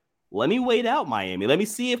Wood, let me wait out Miami. Let me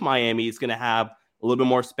see if Miami is going to have a little bit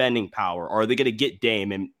more spending power, or are they going to get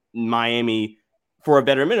Dame? And Miami, for a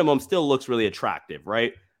better minimum, still looks really attractive,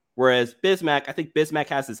 right? Whereas Bismack, I think Bismack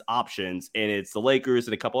has his options, and it's the Lakers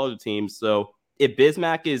and a couple other teams. So if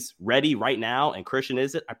Bismack is ready right now and Christian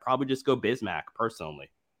isn't, I'd probably just go Bismack personally.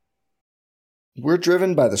 We're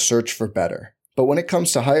driven by the search for better. But when it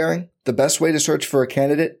comes to hiring, the best way to search for a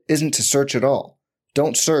candidate isn't to search at all.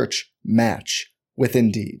 Don't search, match with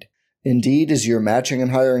Indeed. Indeed is your matching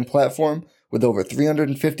and hiring platform with over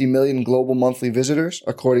 350 million global monthly visitors,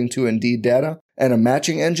 according to Indeed data, and a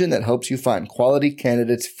matching engine that helps you find quality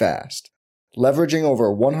candidates fast. Leveraging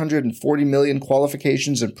over 140 million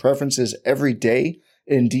qualifications and preferences every day,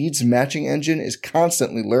 Indeed's matching engine is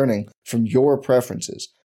constantly learning from your preferences,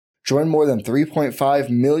 Join more than 3.5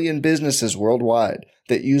 million businesses worldwide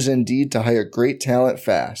that use Indeed to hire great talent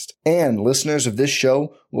fast. And listeners of this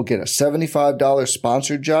show will get a $75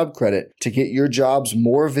 sponsored job credit to get your jobs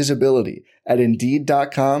more visibility at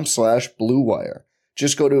Indeed.com/Blue Wire.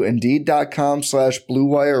 Just go to Indeed.com/Blue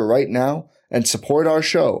Wire right now and support our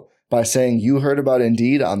show by saying you heard about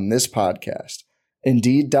Indeed on this podcast.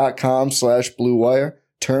 Indeed.com/Blue Wire.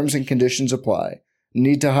 Terms and conditions apply.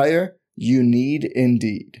 Need to hire? You need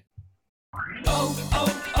Indeed.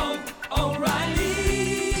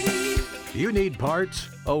 O'Reilly. You need parts?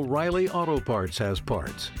 O'Reilly Auto Parts has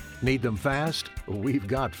parts. Need them fast? We've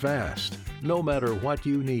got fast. No matter what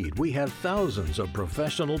you need, we have thousands of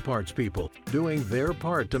professional parts people doing their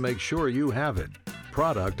part to make sure you have it.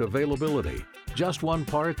 Product availability. Just one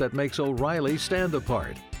part that makes O'Reilly stand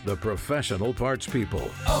apart. The professional parts people.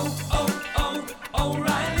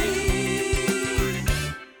 O'Reilly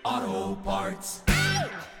Auto Parts.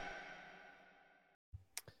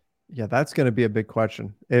 Yeah, that's going to be a big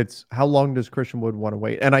question. It's how long does Christian Wood want to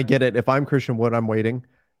wait? And I get it. If I'm Christian Wood, I'm waiting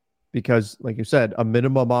because, like you said, a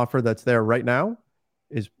minimum offer that's there right now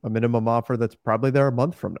is a minimum offer that's probably there a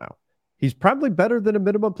month from now. He's probably better than a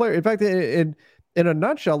minimum player. In fact, in a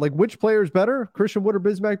nutshell, like which player is better, Christian Wood or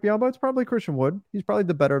Bismack Biyombo? It's probably Christian Wood. He's probably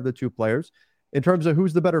the better of the two players. In terms of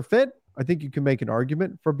who's the better fit, I think you can make an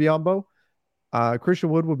argument for Biyombo.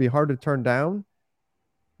 Christian Wood would be hard to turn down.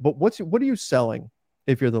 But what are you selling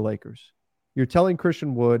if you're the Lakers? You're telling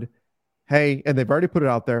Christian Wood, hey, and they've already put it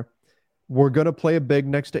out there, we're going to play a big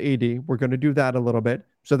next to AD. We're going to do that a little bit.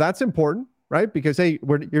 So that's important, right? Because, hey,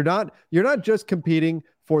 you're not just competing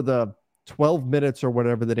for the 12 minutes or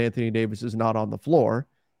whatever that Anthony Davis is not on the floor.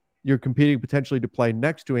 You're competing potentially to play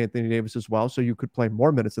next to Anthony Davis as well. So you could play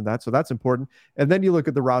more minutes than that. So that's important. And then you look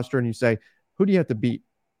at the roster and you say, who do you have to beat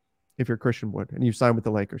if you're Christian Wood and you sign with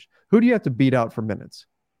the Lakers? Who do you have to beat out for minutes?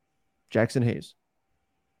 Jackson Hayes.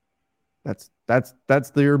 That's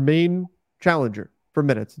their main challenger for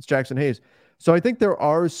minutes. It's Jackson Hayes. So I think there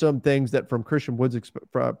are some things that from Christian Wood's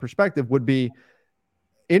perspective would be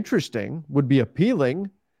interesting, would be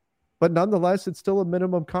appealing, but nonetheless, it's still a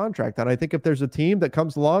minimum contract. And I think if there's a team that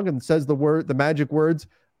comes along and says the magic words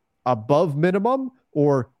above minimum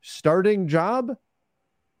or starting job,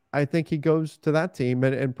 I think he goes to that team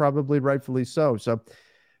and probably rightfully so. So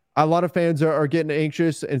a lot of fans are getting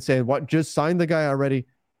anxious and saying, what, just sign the guy already?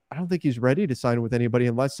 I don't think he's ready to sign with anybody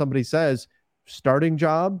unless somebody says starting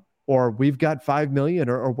job or we've got $5 million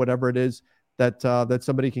or whatever it is that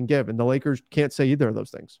somebody can give. And the Lakers can't say either of those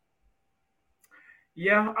things.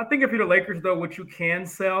 Yeah, I think if you're the Lakers, though, what you can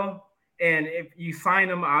sell, and if you sign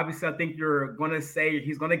him, obviously, I think you're going to say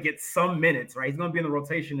he's going to get some minutes, right? He's going to be in the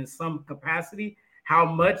rotation in some capacity. How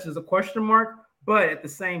much is a question mark. But at the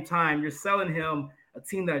same time, you're selling him a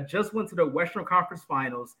team that just went to the Western Conference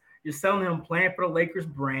Finals. You're selling him playing for the Lakers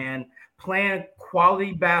brand, playing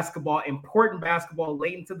quality basketball, important basketball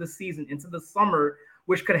late into the season, into the summer,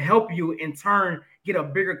 which could help you in turn get a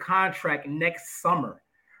bigger contract next summer,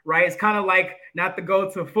 right? It's kind of like, not to go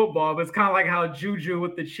to football, but it's kind of like how Juju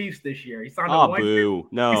with the Chiefs this year. He signed a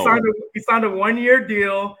one-year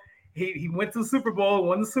deal. He went to the Super Bowl,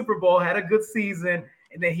 won the Super Bowl, had a good season,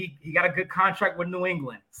 and then he got a good contract with New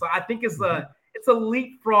England. So I think it's a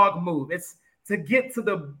leapfrog move. It's to get to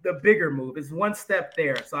the bigger move. It's one step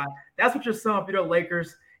there. So that's what you're selling for the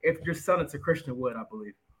Lakers if you're selling it to Christian Wood, I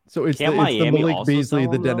believe. So it's the Malik Beasley,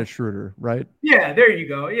 the Dennis Schroeder, right? Yeah, there you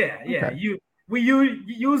go. Yeah. Okay. You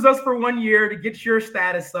use us for 1 year to get your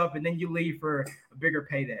status up, and then you leave for a bigger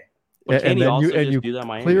payday. And then you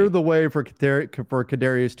clear the way for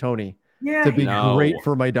Kadarius Toney to be great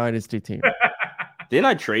for my dynasty team. Didn't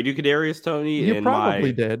I trade you Kadarius Toney? You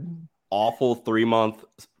probably did. Awful 3-month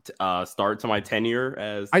start to my tenure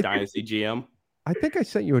as dynasty GM. I think I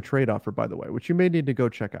sent you a trade offer, by the way, which you may need to go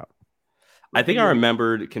check out. I think I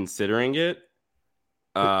remembered considering it.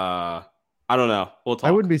 I don't know. We'll talk.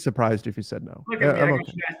 I wouldn't be surprised if you said no. Look at me. I got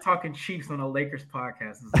you guys talking Chiefs on a Lakers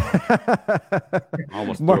podcast.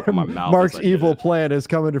 Almost threw up in my mouth. Mark's evil plan is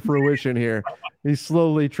coming to fruition here. He's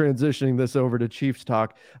slowly transitioning this over to Chiefs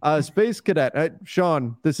talk. Space Cadet,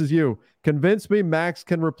 Sean, this is you. Convince me Max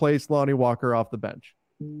can replace Lonnie Walker off the bench.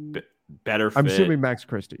 Better fit. I'm assuming Max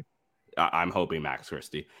Christie. I'm hoping Max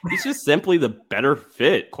Christie. He's just simply the better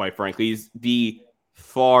fit, quite frankly. He's the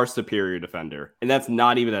far superior defender. And that's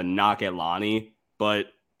not even a knock at Lonnie, but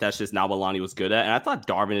that's just not what Lonnie was good at. And I thought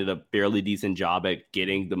Darvin did a fairly decent job at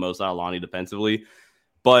getting the most out of Lonnie defensively.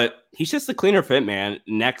 But he's just a cleaner fit, man.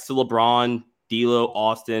 Next to LeBron, D'Lo,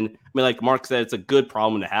 Austin. I mean, like Mark said, it's a good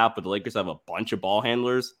problem to have, but the Lakers have a bunch of ball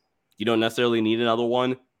handlers. You don't necessarily need another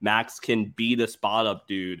one. Max can be the spot-up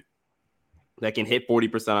dude that can hit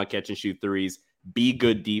 40% on catch and shoot threes, be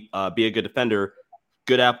good deep, be a good defender,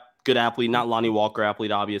 good athlete, not Lonnie Walker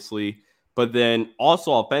athlete, obviously, but then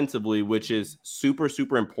also offensively, which is super,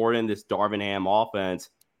 super important, this Darvin Ham offense.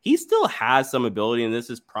 He still has some ability, and this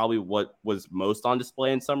is probably what was most on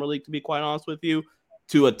display in Summer League, to be quite honest with you,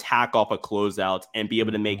 to attack off a closeout and be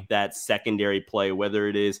able to make that secondary play, whether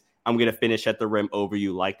it is, I'm going to finish at the rim over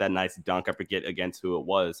you, like that nice dunk, I forget against who it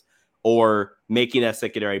was, or making that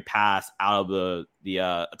secondary pass out of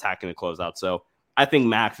the attacking the closeout. So I think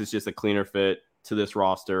Max is just a cleaner fit to this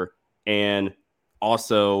roster. And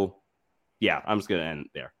also, yeah, I'm just going to end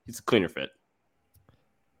there. He's a cleaner fit.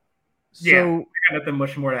 Yeah, I got nothing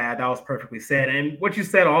much more to add. That was perfectly said. And what you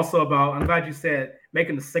said also about, I'm glad you said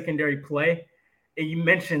making the secondary play. And you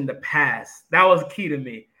mentioned the pass. That was key to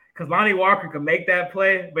me because Lonnie Walker can make that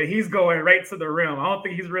play, but he's going right to the rim. I don't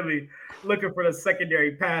think he's really looking for the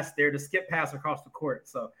secondary pass there, to skip pass across the court.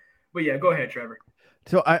 So, but yeah, go ahead, Trevor.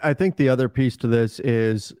 So I think the other piece to this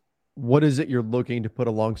is, what is it you're looking to put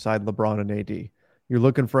alongside LeBron and AD? You're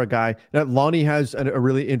looking for a guy. Now, Lonnie has a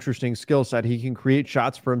really interesting skill set. He can create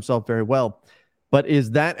shots for himself very well. But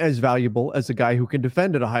is that as valuable as a guy who can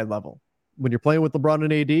defend at a high level? When you're playing with LeBron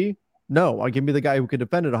and AD, no. I'll give me the guy who can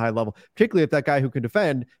defend at a high level, particularly if that guy who can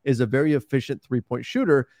defend is a very efficient three-point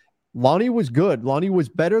shooter. Lonnie was good. Lonnie was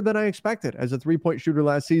better than I expected as a three-point shooter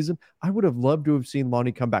last season. I would have loved to have seen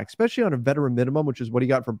Lonnie come back, especially on a veteran minimum, which is what he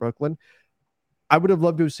got from Brooklyn. I would have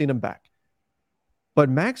loved to have seen him back. But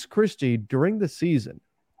Max Christie during the season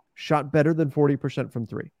shot better than 40% from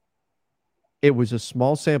three. It was a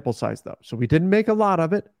small sample size, though, so we didn't make a lot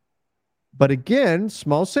of it. But again,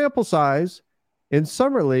 small sample size. In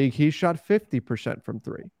Summer League, he shot 50% from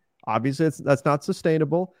three. Obviously, that's not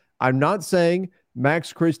sustainable. I'm not saying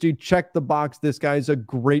Max Christie, check the box, this guy's a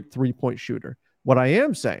great three-point shooter. What I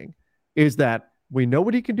am saying is that we know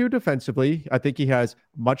what he can do defensively. I think he has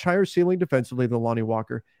much higher ceiling defensively than Lonnie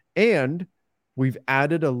Walker. And we've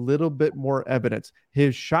added a little bit more evidence.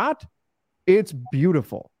 His shot, it's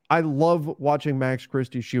beautiful. I love watching Max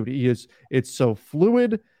Christie shoot. It's so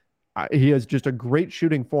fluid. He has just a great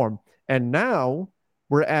shooting form. And now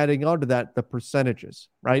we're adding on to that the percentages,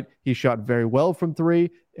 right? He shot very well from three,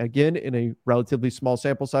 again, in a relatively small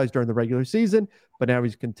sample size during the regular season, but now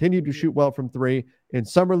he's continued to shoot well from three in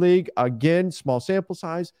Summer League. Again, small sample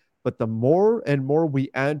size, but the more and more we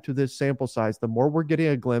add to this sample size, the more we're getting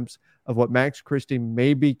a glimpse of what Max Christie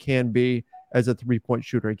maybe can be as a three-point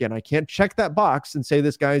shooter. Again, I can't check that box and say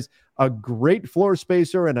this guy's a great floor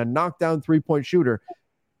spacer and a knockdown three-point shooter,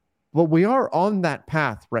 but we are on that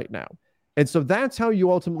path right now. And so that's how you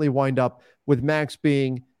ultimately wind up with Max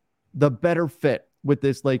being the better fit with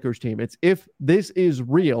this Lakers team. It's if this is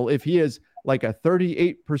real, if he is like a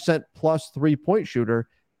 38% plus three-point shooter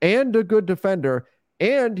and a good defender,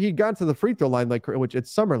 and he got to the free throw line which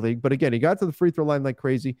it's Summer League, but again, he got to the free throw line like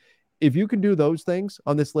crazy. If you can do those things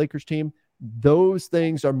on this Lakers team, those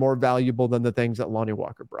things are more valuable than the things that Lonnie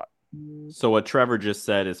Walker brought. So what Trevor just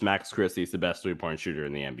said is Max Christie is the best three-point shooter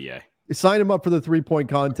in the NBA. Sign him up for the three-point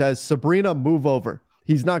contest. Sabrina, move over.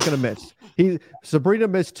 He's not going to miss. Sabrina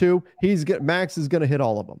missed two. Max is going to hit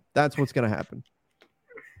all of them. That's what's going to happen.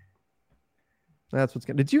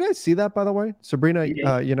 Did you guys see that, by the way? Sabrina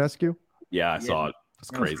Ionescu? Yeah, I saw it. It's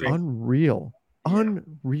crazy. Unreal.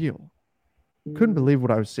 Couldn't believe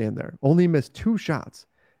what I was seeing there. Only missed two shots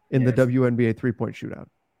in the WNBA three-point shootout.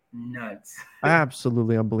 Nuts.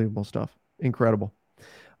 Absolutely unbelievable stuff. Incredible.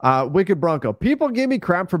 Wicked Bronco. People gave me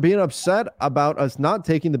crap for being upset about us not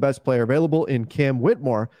taking the best player available in Cam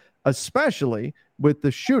Whitmore, especially with the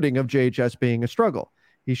shooting of JHS being a struggle.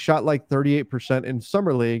 He shot like 38% in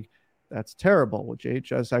Summer League. That's terrible. Well,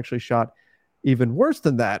 JHS actually shot even worse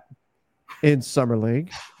than that in Summer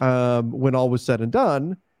League when all was said and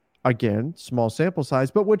done. Again, small sample size.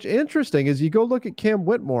 But what's interesting is you go look at Cam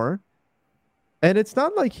Whitmore, and it's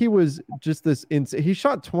not like he was just this insane. He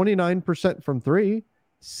shot 29% from three.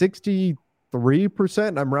 63%,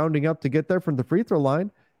 I'm rounding up to get there, from the free throw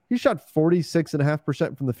line. He shot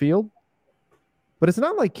 46.5% from the field. But it's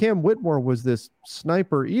not like Cam Whitmore was this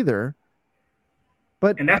sniper either.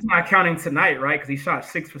 And that's not counting tonight, right? Because he shot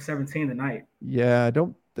 6 for 17 tonight. Yeah,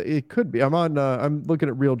 it could be. I'm looking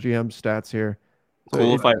at Real GM stats here. So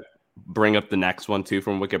cool if I bring up the next one too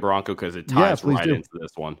from Wicked Bronco, because it ties into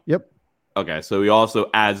this one. Yep. Okay, so he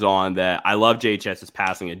also adds on that I love JHS's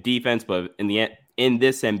passing and defense, but in the end, in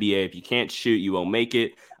this NBA, if you can't shoot, you won't make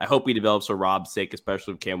it. I hope he develops for Rob's sake,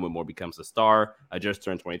 especially if Cam Whitmore becomes a star. I just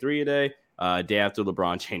turned 23 today. Day after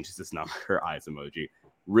LeBron changes his number, eyes emoji.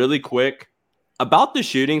 Really quick, about the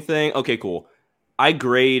shooting thing. Okay, cool. I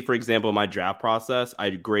grade, for example, my draft process,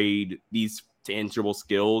 I grade these tangible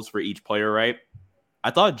skills for each player, right?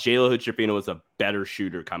 I thought J.Lo Hood-Schifino was a better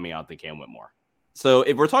shooter coming out than Cam Whitmore. So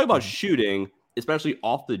if we're talking about shooting, especially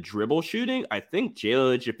off the dribble shooting, I think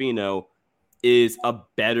J.Lo Hood-Schifino is a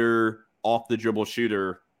better off the dribble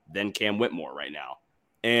shooter than Cam Whitmore right now.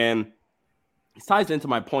 And it ties into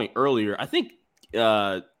my point earlier. I think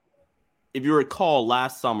if you recall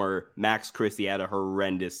last summer, Max Christie had a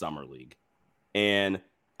horrendous summer league. And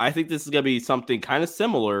I think this is going to be something kind of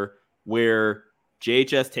similar where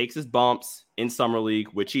JHS takes his bumps in summer league,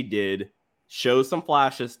 which he did, shows some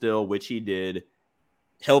flashes still, which he did.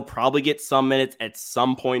 He'll probably get some minutes at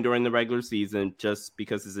some point during the regular season just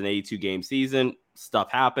because it's an 82-game season.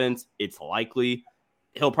 Stuff happens. It's likely.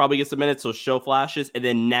 He'll probably get some minutes, so show flashes. And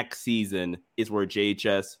then next season is where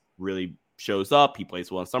JHS really shows up. He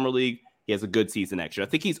plays well in Summer League. He has a good season next year. I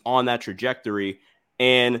think he's on that trajectory.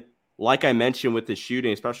 And like I mentioned with the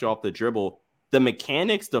shooting, especially off the dribble, the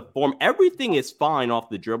mechanics, the form, everything is fine off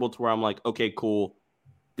the dribble to where I'm like, okay, cool.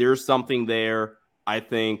 There's something there. I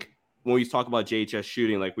think when we talk about JHS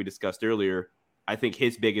shooting, like we discussed earlier, I think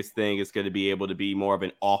his biggest thing is going to be able to be more of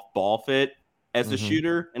an off-ball fit as a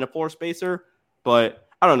shooter and a floor spacer. But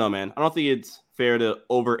I don't know, man. I don't think it's fair to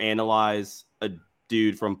overanalyze a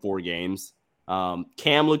dude from 4 games.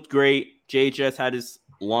 Cam looked great. JHS had his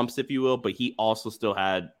lumps, if you will, but he also still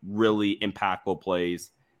had really impactful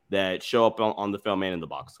plays that show up on the film and in the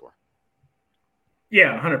box score.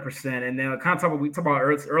 Yeah, 100%. And then kind of we talked about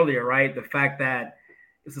earlier, right? The fact that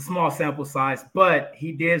it's a small sample size, but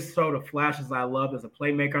he did show the flashes I love as a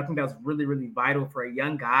playmaker. I think that's really, really vital for a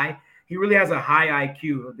young guy. He really has a high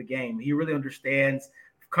IQ of the game. He really understands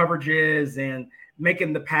coverages and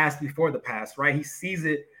making the pass before the pass, right? He sees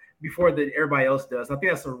it before everybody else does. I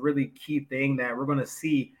think that's a really key thing that we're going to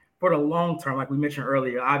see for the long term. Like we mentioned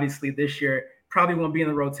earlier, obviously this year probably won't be in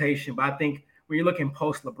the rotation, but I think when you're looking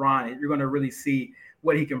post LeBron, you're going to really see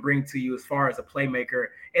what he can bring to you as far as a playmaker.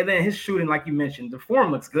 And then his shooting, like you mentioned, the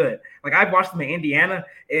form looks good. Like I've watched him in Indiana,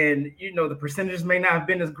 and the percentages may not have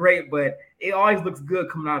been as great, but it always looks good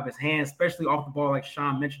coming out of his hands, especially off the ball, like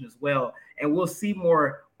Sean mentioned as well. And we'll see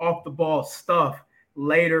more off the ball stuff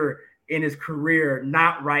later in his career,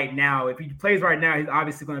 not right now. If he plays right now, he's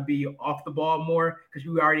obviously going to be off the ball more because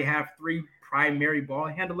you already have 3 primary ball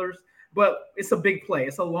handlers. But it's a big play.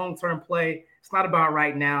 It's a long-term play. It's not about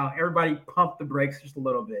right now. Everybody pump the brakes just a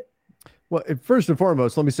little bit. Well, first and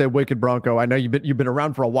foremost, let me say, Wicked Bronco, I know you've been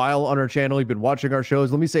around for a while on our channel. You've been watching our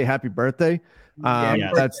shows. Let me say happy birthday.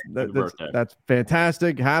 That's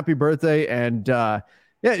fantastic. Happy birthday. And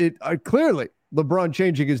clearly LeBron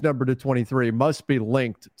changing his number to 23 must be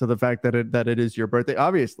linked to the fact that it is your birthday.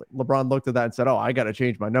 Obviously, LeBron looked at that and said, "Oh, I got to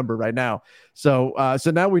change my number right now." So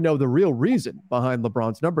now we know the real reason behind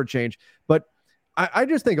LeBron's number change. But I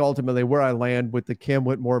just think ultimately where I land with the Cam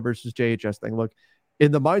Whitmore versus JHS thing. Look,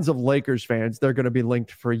 in the minds of Lakers fans, they're going to be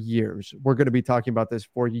linked for years. We're going to be talking about this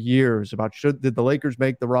for years about did the Lakers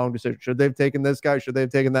make the wrong decision? Should they have taken this guy? Should they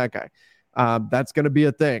have taken that guy? That's going to be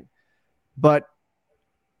a thing. But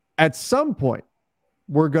at some point,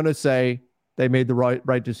 we're going to say they made the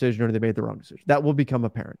right decision or they made the wrong decision. That will become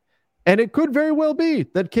apparent. And it could very well be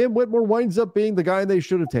that Cam Whitmore winds up being the guy they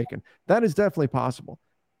should have taken. That is definitely possible.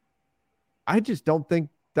 I just don't think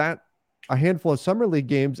that a handful of summer league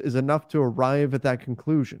games is enough to arrive at that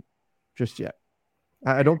conclusion just yet.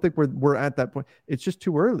 I don't think we're at that point. It's just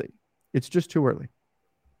too early. It's just too early.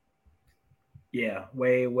 Yeah,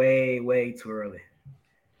 way, way, way too early.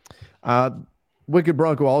 Wicked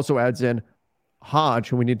Bronco also adds in Hodge,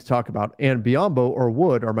 who we need to talk about, and Biyombo or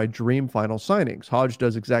Wood are my dream final signings. Hodge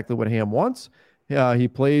does exactly what Ham wants. He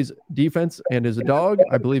plays defense and is a dog.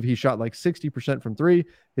 I believe he shot like 60% from 3.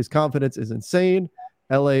 His confidence is insane.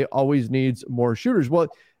 LA always needs more shooters. Well,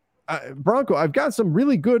 Bronco, I've got some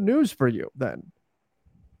really good news for you then.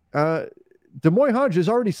 Demoy Hodge is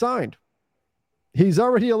already signed. He's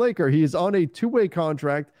already a Laker. He is on a 2-way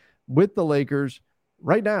contract with the Lakers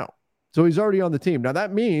right now. So he's already on the team. Now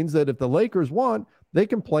that means that if the Lakers want, they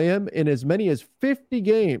can play him in as many as 50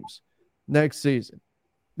 games next season.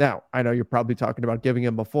 Now, I know you're probably talking about giving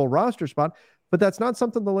him a full roster spot, but that's not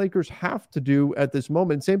something the Lakers have to do at this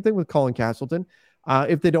moment. Same thing with Colin Castleton.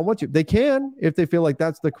 If they don't want to, they can, if they feel like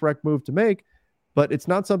that's the correct move to make, but it's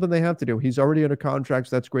not something they have to do. He's already under contract,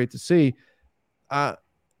 so that's great to see.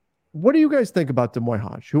 What do you guys think about Demoy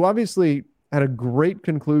Hodge, who obviously had a great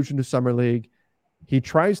conclusion to Summer League? He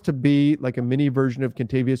tries to be like a mini version of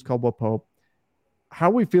Kentavious Caldwell-Pope. How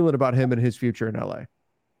are we feeling about him and his future in LA?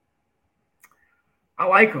 I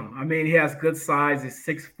like him. I mean, he has good size. He's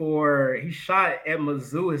 6'4". He shot at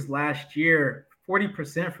Mizzou his last year,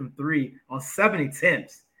 40% from 3 on 70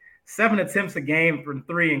 attempts. 7 attempts a game from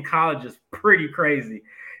 3 in college is pretty crazy.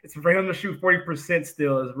 It's for him to shoot 40%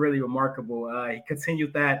 still is really remarkable. He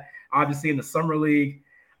continued that obviously in the summer league.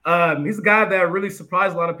 He's a guy that really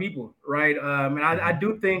surprised a lot of people, right? And I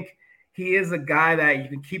do think he is a guy that you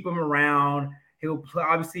can keep him around. He'll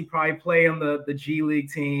obviously probably play on the G League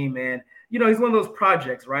team, and he's one of those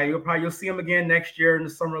projects, right? You'll see him again next year in the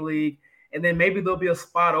summer league, and then maybe there'll be a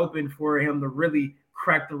spot open for him to really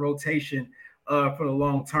crack the rotation for the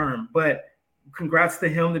long term. But congrats to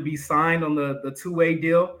him to be signed on the two-way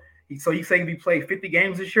deal. So you say if he played 50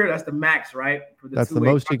 games this year, that's the max, right? That's the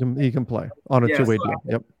most he can play on a two-way deal.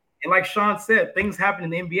 Yep. And like Sean said, things happen in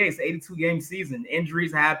the NBA. It's an 82-game season.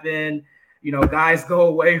 Injuries happen. Guys go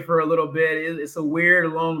away for a little bit. It's a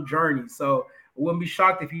weird, long journey. So I wouldn't be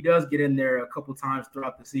shocked if he does get in there a couple times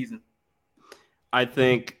throughout the season. I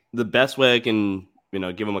think the best way I can,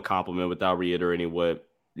 give him a compliment without reiterating what,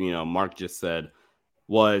 Mark just said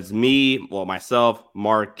was myself,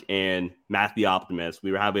 Mark, and Matt the Optimist.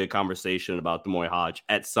 We were having a conversation about Demoy Hodge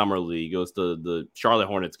at Summer League. It was the Charlotte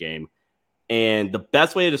Hornets game. And the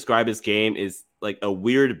best way to describe his game is like a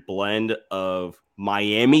weird blend of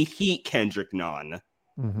Miami Heat Kendrick Nunn.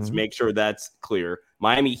 Let's make sure that's clear.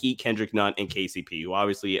 Miami Heat Kendrick Nunn and KCP, who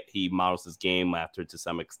obviously he models his game after to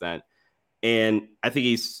some extent. And I think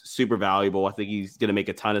he's super valuable. I think he's going to make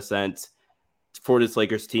a ton of sense for this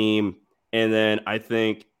Lakers team. And then I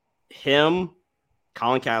think him,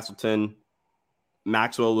 Colin Castleton,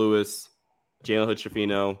 Maxwell Lewis, Jalen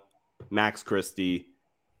Hood-Schifino, Max Christie,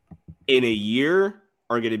 in a year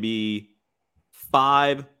are going to be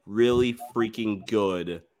 5 really freaking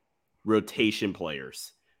good rotation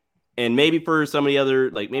players. And maybe for some of the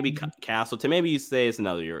other, like maybe Castleton, maybe you say it's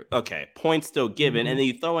another year. Okay, points still given. And then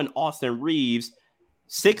you throw in Austin Reaves,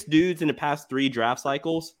 6 dudes in the past 3 draft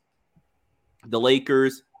cycles. The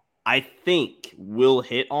Lakers, I think, will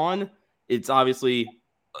hit on. It's obviously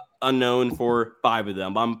unknown for 5 of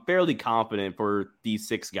them, but I'm fairly confident for these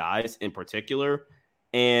 6 guys in particular.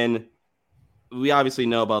 And we obviously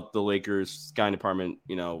know about the Lakers scouting department,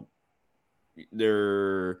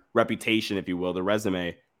 their reputation, if you will, their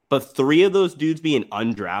resume. But 3 of those dudes being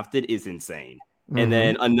undrafted is insane. And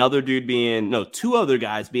then another dude being, 2 other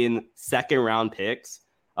guys being second-round picks.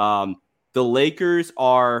 The Lakers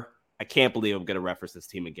are, I can't believe I'm going to reference this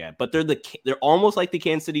team again, but they're almost like the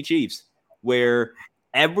Kansas City Chiefs, where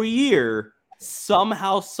every year,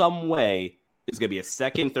 somehow, some way, there's going to be a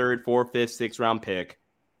second, third, fourth, fifth, sixth round pick.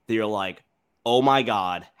 You're like, oh my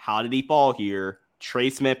God, how did he fall here? Trey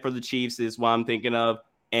Smith for the Chiefs is what I'm thinking of.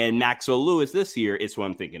 And Maxwell Lewis this year is what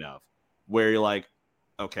I'm thinking of. Where you're like,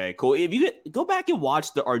 okay, cool. If you go back and watch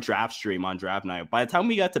our draft stream on draft night, by the time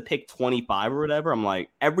we got to pick 25 or whatever, I'm like,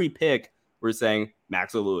 every pick we're saying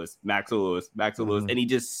Maxwell Lewis, and he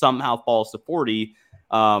just somehow falls to 40.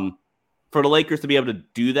 For the Lakers to be able to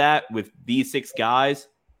do that with these 6 guys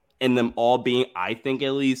and them all being, I think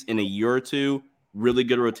at least in a year or two, really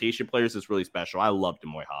good rotation players is really special. I love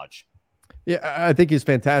Demoy Hodge. Yeah, I think he's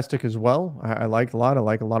fantastic as well. I like a lot. I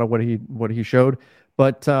like a lot of what he showed.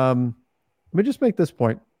 But let me just make this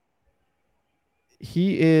point.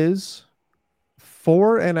 He is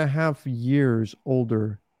 4.5 years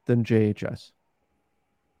older than JHS.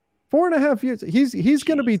 4.5 years. He's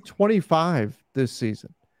going to be 25 this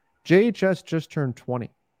season. JHS just turned 20.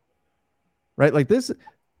 Right? Like this.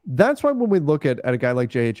 That's why when we look at a guy like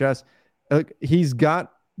JHS, he's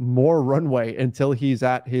got more runway until he's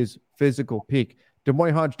at his physical peak.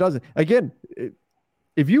 Demoy Hodge doesn't. Again,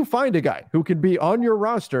 if you find a guy who can be on your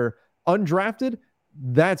roster undrafted,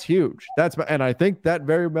 that's huge. And I think that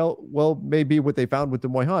very well may be what they found with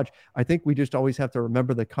Demoy Hodge. I think we just always have to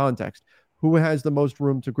remember the context. Who has the most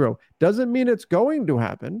room to grow? Doesn't mean it's going to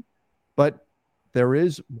happen, but there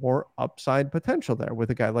is more upside potential there with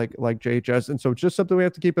a guy like JHS. And so it's just something we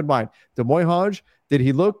have to keep in mind. Demoy Hodge, did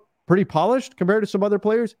he look pretty polished compared to some other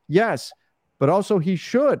players? Yes, but also he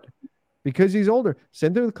should, because he's older.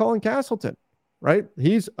 Same thing with Colin Castleton, right?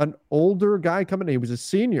 He's an older guy coming in. He was a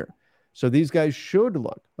senior. So these guys should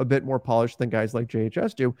look a bit more polished than guys like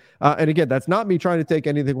JHS do. And again, that's not me trying to take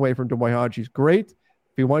anything away from Demoy Hodge. He's great.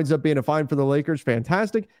 If he winds up being a find for the Lakers,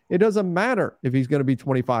 fantastic. It doesn't matter if he's going to be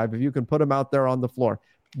 25. If you can put him out there on the floor,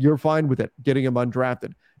 you're fine with it, getting him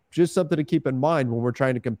undrafted. Just something to keep in mind when we're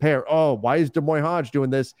trying to compare. Oh, why is Demoy Hodge doing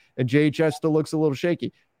this and JHS still looks a little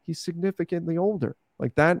shaky? He's significantly older.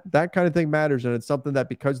 Like that kind of thing matters. And it's something that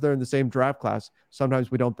because they're in the same draft class,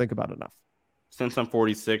 sometimes we don't think about enough. Since I'm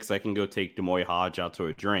 46, I can go take Demoy Hodge out to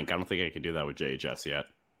a drink. I don't think I can do that with JHS yet.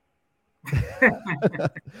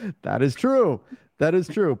 That is true. That is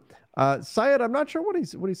true. Syed, I'm not sure what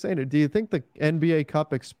he's saying. Do you think the NBA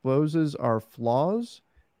Cup exposes our flaws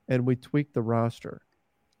and we tweak the roster.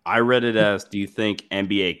 I read it as, do you think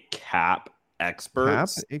NBA cap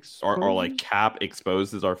experts or like cap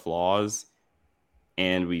exposes our flaws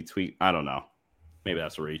and we tweak? I don't know. Maybe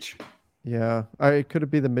that's a reach. Yeah. Could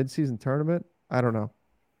it be the midseason tournament? I don't know.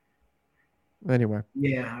 Anyway.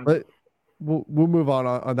 Yeah. But we'll move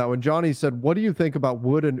on that one. Johnny said, what do you think about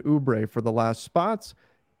Wood and Oubre for the last spots?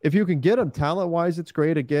 If you can get them talent-wise, it's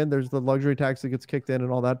great. Again, there's the luxury tax that gets kicked in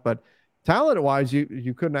and all that. But talent-wise,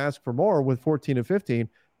 you couldn't ask for more with 14 and 15.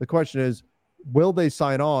 The question is, will they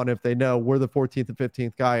sign on if they know we're the 14th and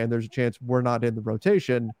 15th guy and there's a chance we're not in the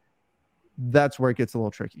rotation? That's where it gets a little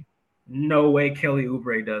tricky. No way Kelly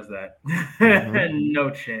Oubre does that. Mm-hmm. No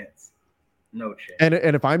chance. No chance. And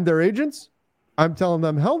if I'm their agents, I'm telling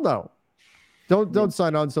them, hell no. Don't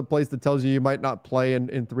sign on someplace that tells you might not play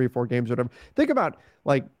in 3 or 4 games or whatever. Think about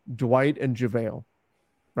like Dwight and JaVale,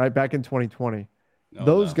 right? Back in 2020.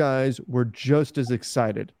 Those guys were just as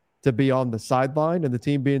excited to be on the sideline and the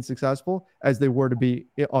team being successful as they were to be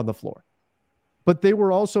on the floor. But they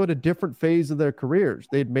were also at a different phase of their careers.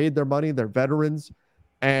 They'd made their money, they're veterans,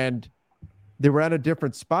 and they were at a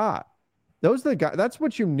different spot. Those are the guys. That's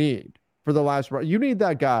what you need for the last round. You need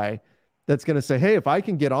that guy that's going to say, hey, if I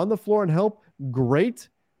can get on the floor and help, great.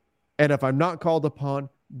 And if I'm not called upon,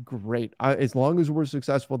 great. As long as we're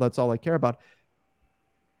successful, that's all I care about.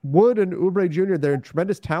 Wood and Oubre Jr., they're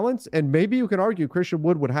tremendous talents, and maybe you can argue Christian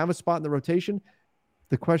Wood would have a spot in the rotation.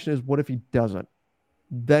 The question is, what if he doesn't?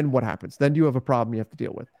 Then what happens? Then you have a problem you have to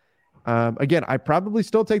deal with. Again, I probably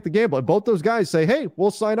still take the gamble. If both those guys say, hey, we'll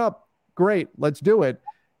sign up, great, let's do it.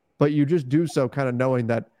 But you just do so kind of knowing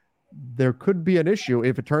that there could be an issue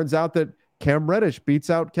if it turns out that Cam Reddish beats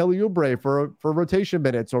out Kelly Oubre for rotation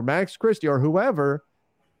minutes, or Max Christie or whoever,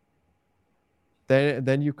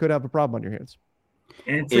 then you could have a problem on your hands.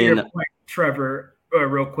 And to your point, Trevor,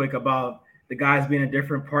 real quick about the guys being in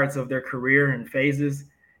different parts of their career and phases,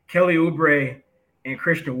 Kelly Oubre and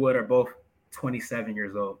Christian Wood are both 27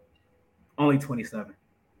 years old. Only 27.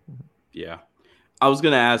 Yeah. I was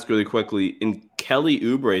going to ask really quickly, in Kelly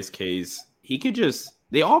Oubre's case,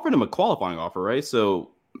 they offered him a qualifying offer, right?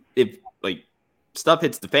 So if like stuff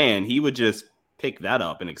hits the fan, he would just pick that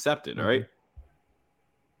up and accept it, right?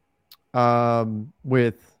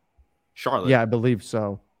 With Charlotte. Yeah, I believe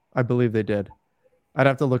so. I believe they did. I'd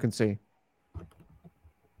have to look and see.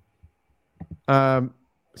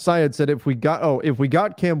 Syed said, if we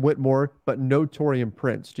got Cam Whitmore, but no Taurean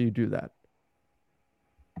Prince, do you do that?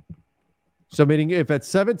 So meaning if at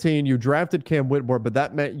 17 you drafted Cam Whitmore, but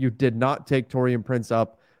that meant you did not take Taurean Prince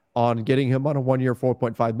up on getting him on a 1-year,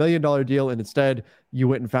 $4.5 million deal, and instead you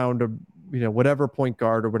went and found whatever point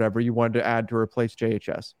guard or whatever you wanted to add to replace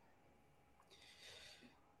JHS.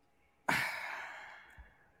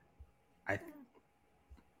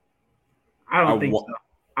 I don't think so.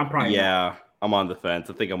 I'm probably not. I'm on the fence.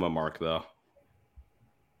 I think I'm with Mark though.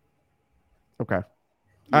 Okay.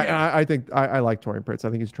 Yeah. I think I like Taurean Prince. I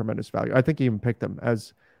think he's tremendous value. I think he even picked him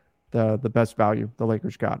as the best value the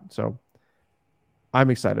Lakers got. So I'm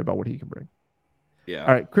excited about what he can bring. Yeah.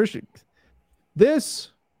 All right, Christian.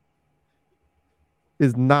 This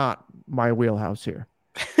is not my wheelhouse here.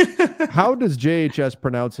 How does JHS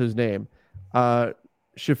pronounce his name?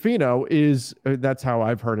 Schifino is, that's how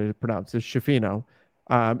I've heard it pronounced, is Schifino,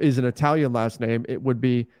 is an Italian last name. It would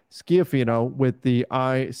be Schiaffino with the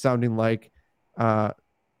I sounding like the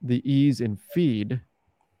E's in feed,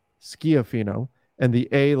 Schiaffino, and the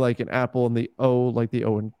A like an apple and the O like the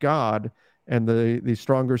O in God. And the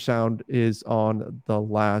stronger sound is on the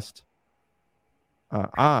last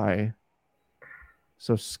I.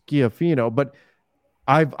 So Schiaffino, but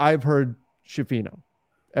I've heard Schifino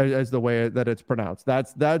as the way that it's pronounced.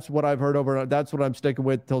 That's what I've heard over. That's what I'm sticking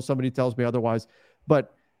with till somebody tells me otherwise.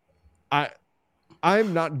 But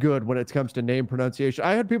I'm not good when it comes to name pronunciation.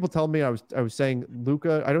 I had people tell me I was saying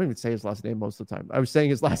Luka. I don't even say his last name most of the time. I was saying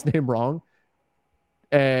his last name wrong.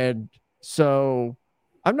 And so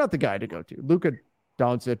I'm not the guy to go to. Luka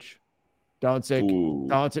Doncic,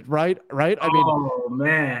 right? I mean, oh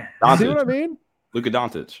man. Doncic. See what I mean? Luka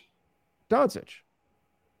Doncic.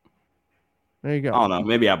 There you go. I don't know.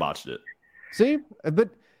 Maybe I botched it. See,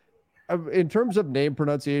 but in terms of name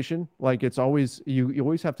pronunciation, like it's always, you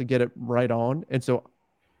always have to get it right on. And so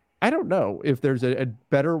I don't know if there's a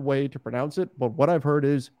better way to pronounce it, but what I've heard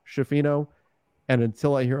is Schifino. And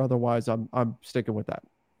until I hear otherwise, I'm sticking with that.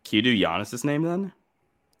 Can you do Giannis's name then?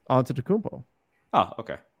 Antetokounmpo. Oh,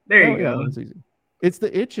 okay. There you go. Yeah, that's easy. It's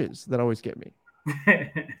the itches that always get me.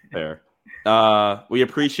 Fair. We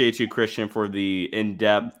appreciate you, Christian, for the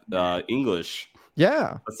in-depth English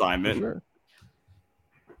assignment. Sure.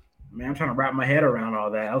 Man, I'm trying to wrap my head around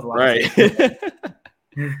all that. That was a lot. Right.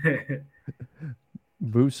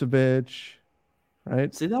 Vucevic,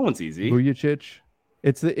 right? See, that one's easy. Vujacic.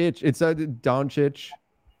 It's the itch. It's a Doncic.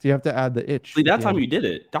 So you have to add the itch. See, that time you did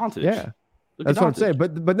it. Doncic. Yeah. Look That's at what I'm Doncic.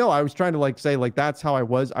 saying. But no, I was trying to like say like that's how I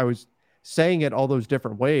was saying it all those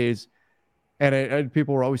different ways. And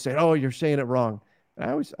people were always saying, "Oh, you're saying it wrong."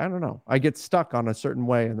 And I don't know. I get stuck on a certain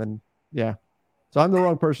way, and then yeah. So I'm the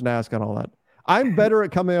wrong person to ask on all that. I'm better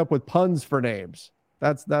at coming up with puns for names.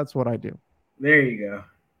 That's what I do. There you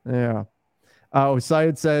go. Yeah.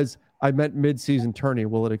 Syed says, "I meant mid-season tourney.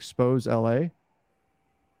 Will it expose LA?"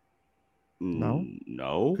 No,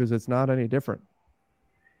 No, because it's not any different.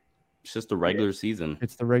 it's just the regular season.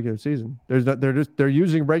 It's the regular season. They're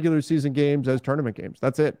using regular season games as tournament games.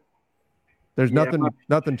 That's it. There's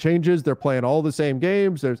nothing changes. They're playing all the same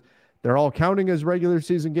games. They're all counting as regular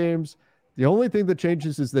season games. The only thing that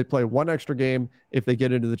changes is they play one extra game if they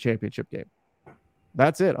get into the championship game.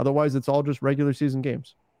 That's it. Otherwise, it's all just regular season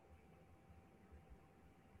games.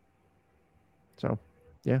 So,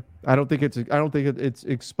 yeah, I don't think it's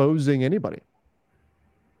exposing anybody.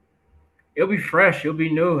 It'll be fresh. It'll be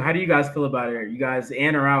new. How do you guys feel about it? You guys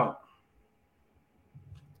in or out?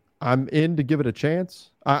 I'm in to give it a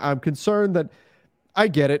chance. I'm concerned that I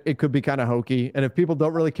get it. It could be kind of hokey. And if people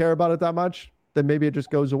don't really care about it that much, then maybe it just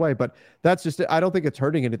goes away. But that's just it. I don't think it's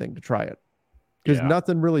hurting anything to try it because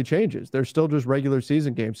nothing really changes. They're still just regular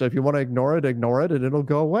season games. So if you want to ignore it, and it'll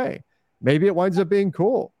go away. Maybe it winds up being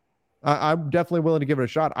cool. I'm definitely willing to give it a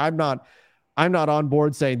shot. I'm not on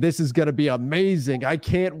board saying this is going to be amazing. I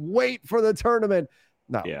can't wait for the tournament.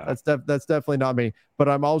 No, that's definitely not me. But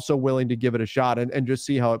I'm also willing to give it a shot and just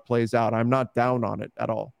see how it plays out. I'm not down on it at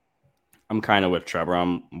all. I'm kind of with Trevor.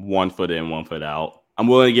 I'm 1 foot in, 1 foot out. I'm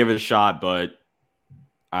willing to give it a shot, but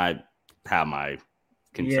I have my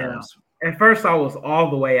concerns. Yeah. At first, I was all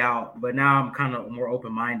the way out, but now I'm kind of more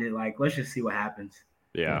open-minded. Like, let's just see what happens.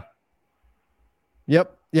 Yeah.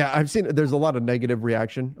 Yep. Yeah, I've seen there's a lot of negative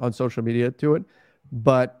reaction on social media to it,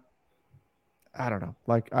 but I don't know.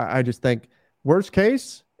 Like, I just think worst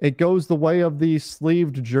case, it goes the way of the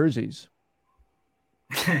sleeved jerseys.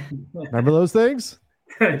 Remember those things?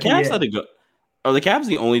 The Cavs had to go. Are the Cavs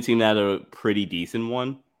the only team that had a pretty decent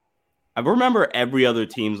one? I remember every other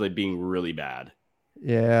team's like being really bad.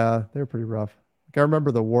 Yeah, they're pretty rough. Like, I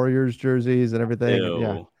remember the Warriors jerseys and everything.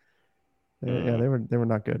 Ew. Yeah, they were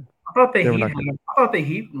not good. I thought the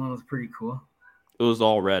Heat one was pretty cool. It was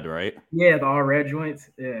all red, right? Yeah, the all red joints.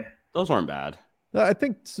 Yeah, those weren't bad. I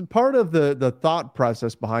think part of the thought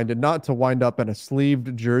process behind it, not to wind up in a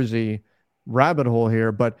sleeved jersey rabbit hole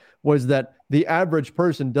here, but was that the average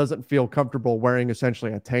person doesn't feel comfortable wearing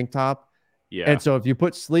essentially a tank top. Yeah. And so if you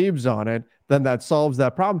put sleeves on it, then that solves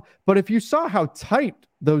that problem. But if you saw how tight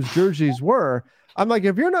those jerseys were, I'm like,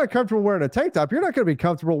 if you're not comfortable wearing a tank top, you're not going to be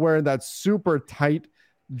comfortable wearing that super tight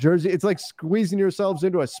jersey. It's like squeezing yourselves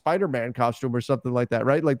into a Spider-Man costume or something like that,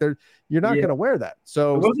 right? Like you're not going to wear that.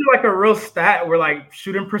 So was it like a real stat where like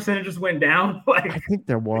shooting percentages went down? Like I think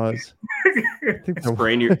there was.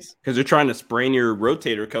 Because they're trying to sprain your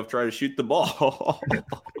rotator cuff, try to shoot the ball.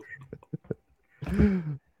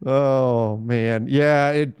 Oh man,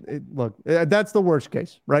 yeah. Look, that's the worst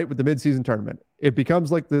case, right? With the midseason tournament, it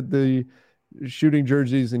becomes like the shooting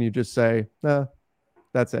jerseys, and you just say,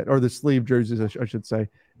 that's it, or the sleeve jerseys, I should say,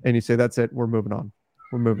 and you say, that's it. We're moving on.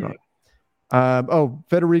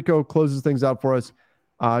 Federico closes things out for us.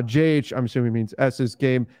 JH, I'm assuming means S's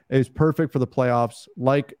game is perfect for the playoffs,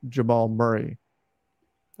 like Jamal Murray.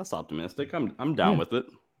 That's optimistic. I'm down with it.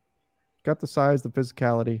 Got the size, the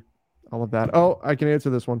physicality, all of that. Oh, I can answer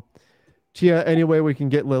this one. Tia, any way we can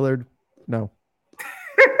get Lillard? No.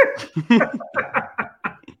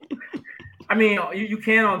 I mean, you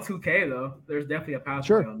can on 2K though. There's definitely a pathway.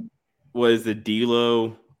 Sure. Was the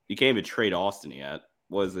D'Lo? You can't even trade Austin yet.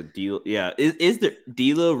 Was the D'Lo? Yeah. Is the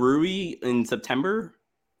D'Lo Rui in September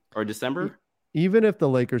or December? Even if the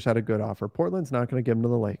Lakers had a good offer, Portland's not going to give him to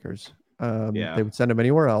the Lakers. They would send him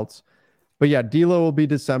anywhere else. But yeah, D'Lo will be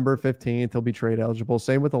December 15th. He'll be trade eligible.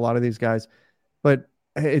 Same with a lot of these guys. But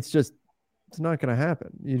it's not going to happen.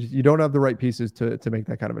 You don't have the right pieces to make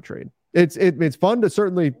that kind of a trade. It's fun to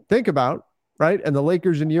certainly think about, right? And the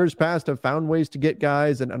Lakers in years past have found ways to get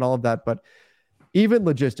guys and all of that. But even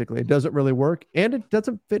logistically, it doesn't really work. And it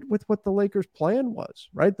doesn't fit with what the Lakers' plan was,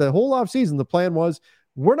 right? The whole offseason, the plan was,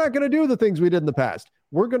 we're not going to do the things we did in the past.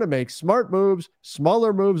 We're going to make smart moves,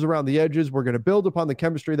 smaller moves around the edges. We're going to build upon the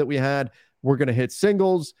chemistry that we had. We're going to hit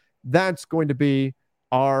singles. That's going to be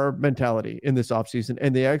our mentality in this offseason.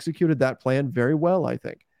 And they executed that plan very well, I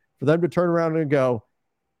think. For them to turn around and go,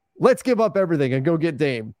 let's give up everything and go get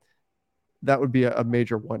Dame, that would be a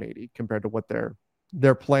major 180 compared to what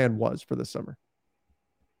their plan was for the summer.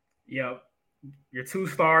 Yep. Your 2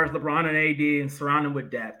 stars, LeBron and AD, and surround them with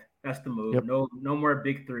depth. That's the move. Yep. No more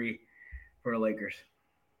big 3 for the Lakers.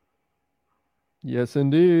 Yes,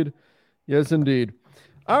 indeed. Yes, indeed.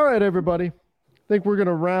 All right, everybody. I think we're going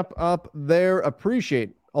to wrap up there.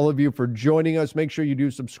 Appreciate all of you for joining us. Make sure you do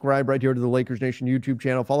subscribe right here to the Lakers Nation YouTube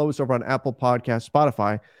channel. Follow us over on Apple Podcasts,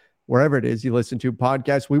 Spotify, wherever it is you listen to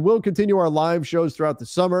podcasts. We will continue our live shows throughout the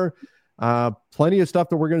summer. Plenty of stuff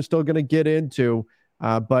that we're still going to get into.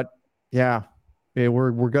 But yeah,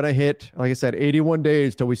 we're going to hit, like I said, 81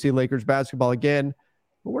 days till we see Lakers basketball again.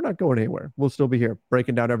 But we're not going anywhere. We'll still be here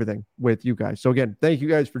breaking down everything with you guys. So again, thank you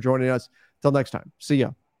guys for joining us. Till next time, see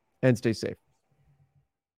ya and stay safe.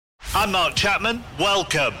 I'm Mark Chapman.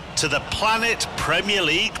 Welcome to the Planet Premier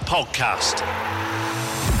League podcast.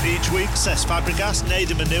 Each week, Cesc Fabregas,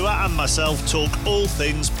 Nader Manua and myself talk all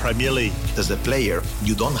things Premier League. As a player,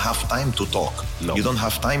 you don't have time to talk. No. You don't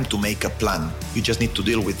have time to make a plan. You just need to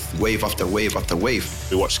deal with wave after wave after wave.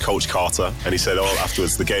 We watched Coach Carter and he said,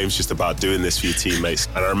 afterwards, the game's just about doing this for your teammates.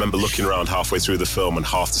 And I remember looking around halfway through the film and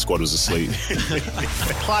half the squad was asleep.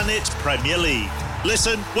 Planet Premier League.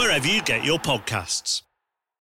 Listen wherever you get your podcasts.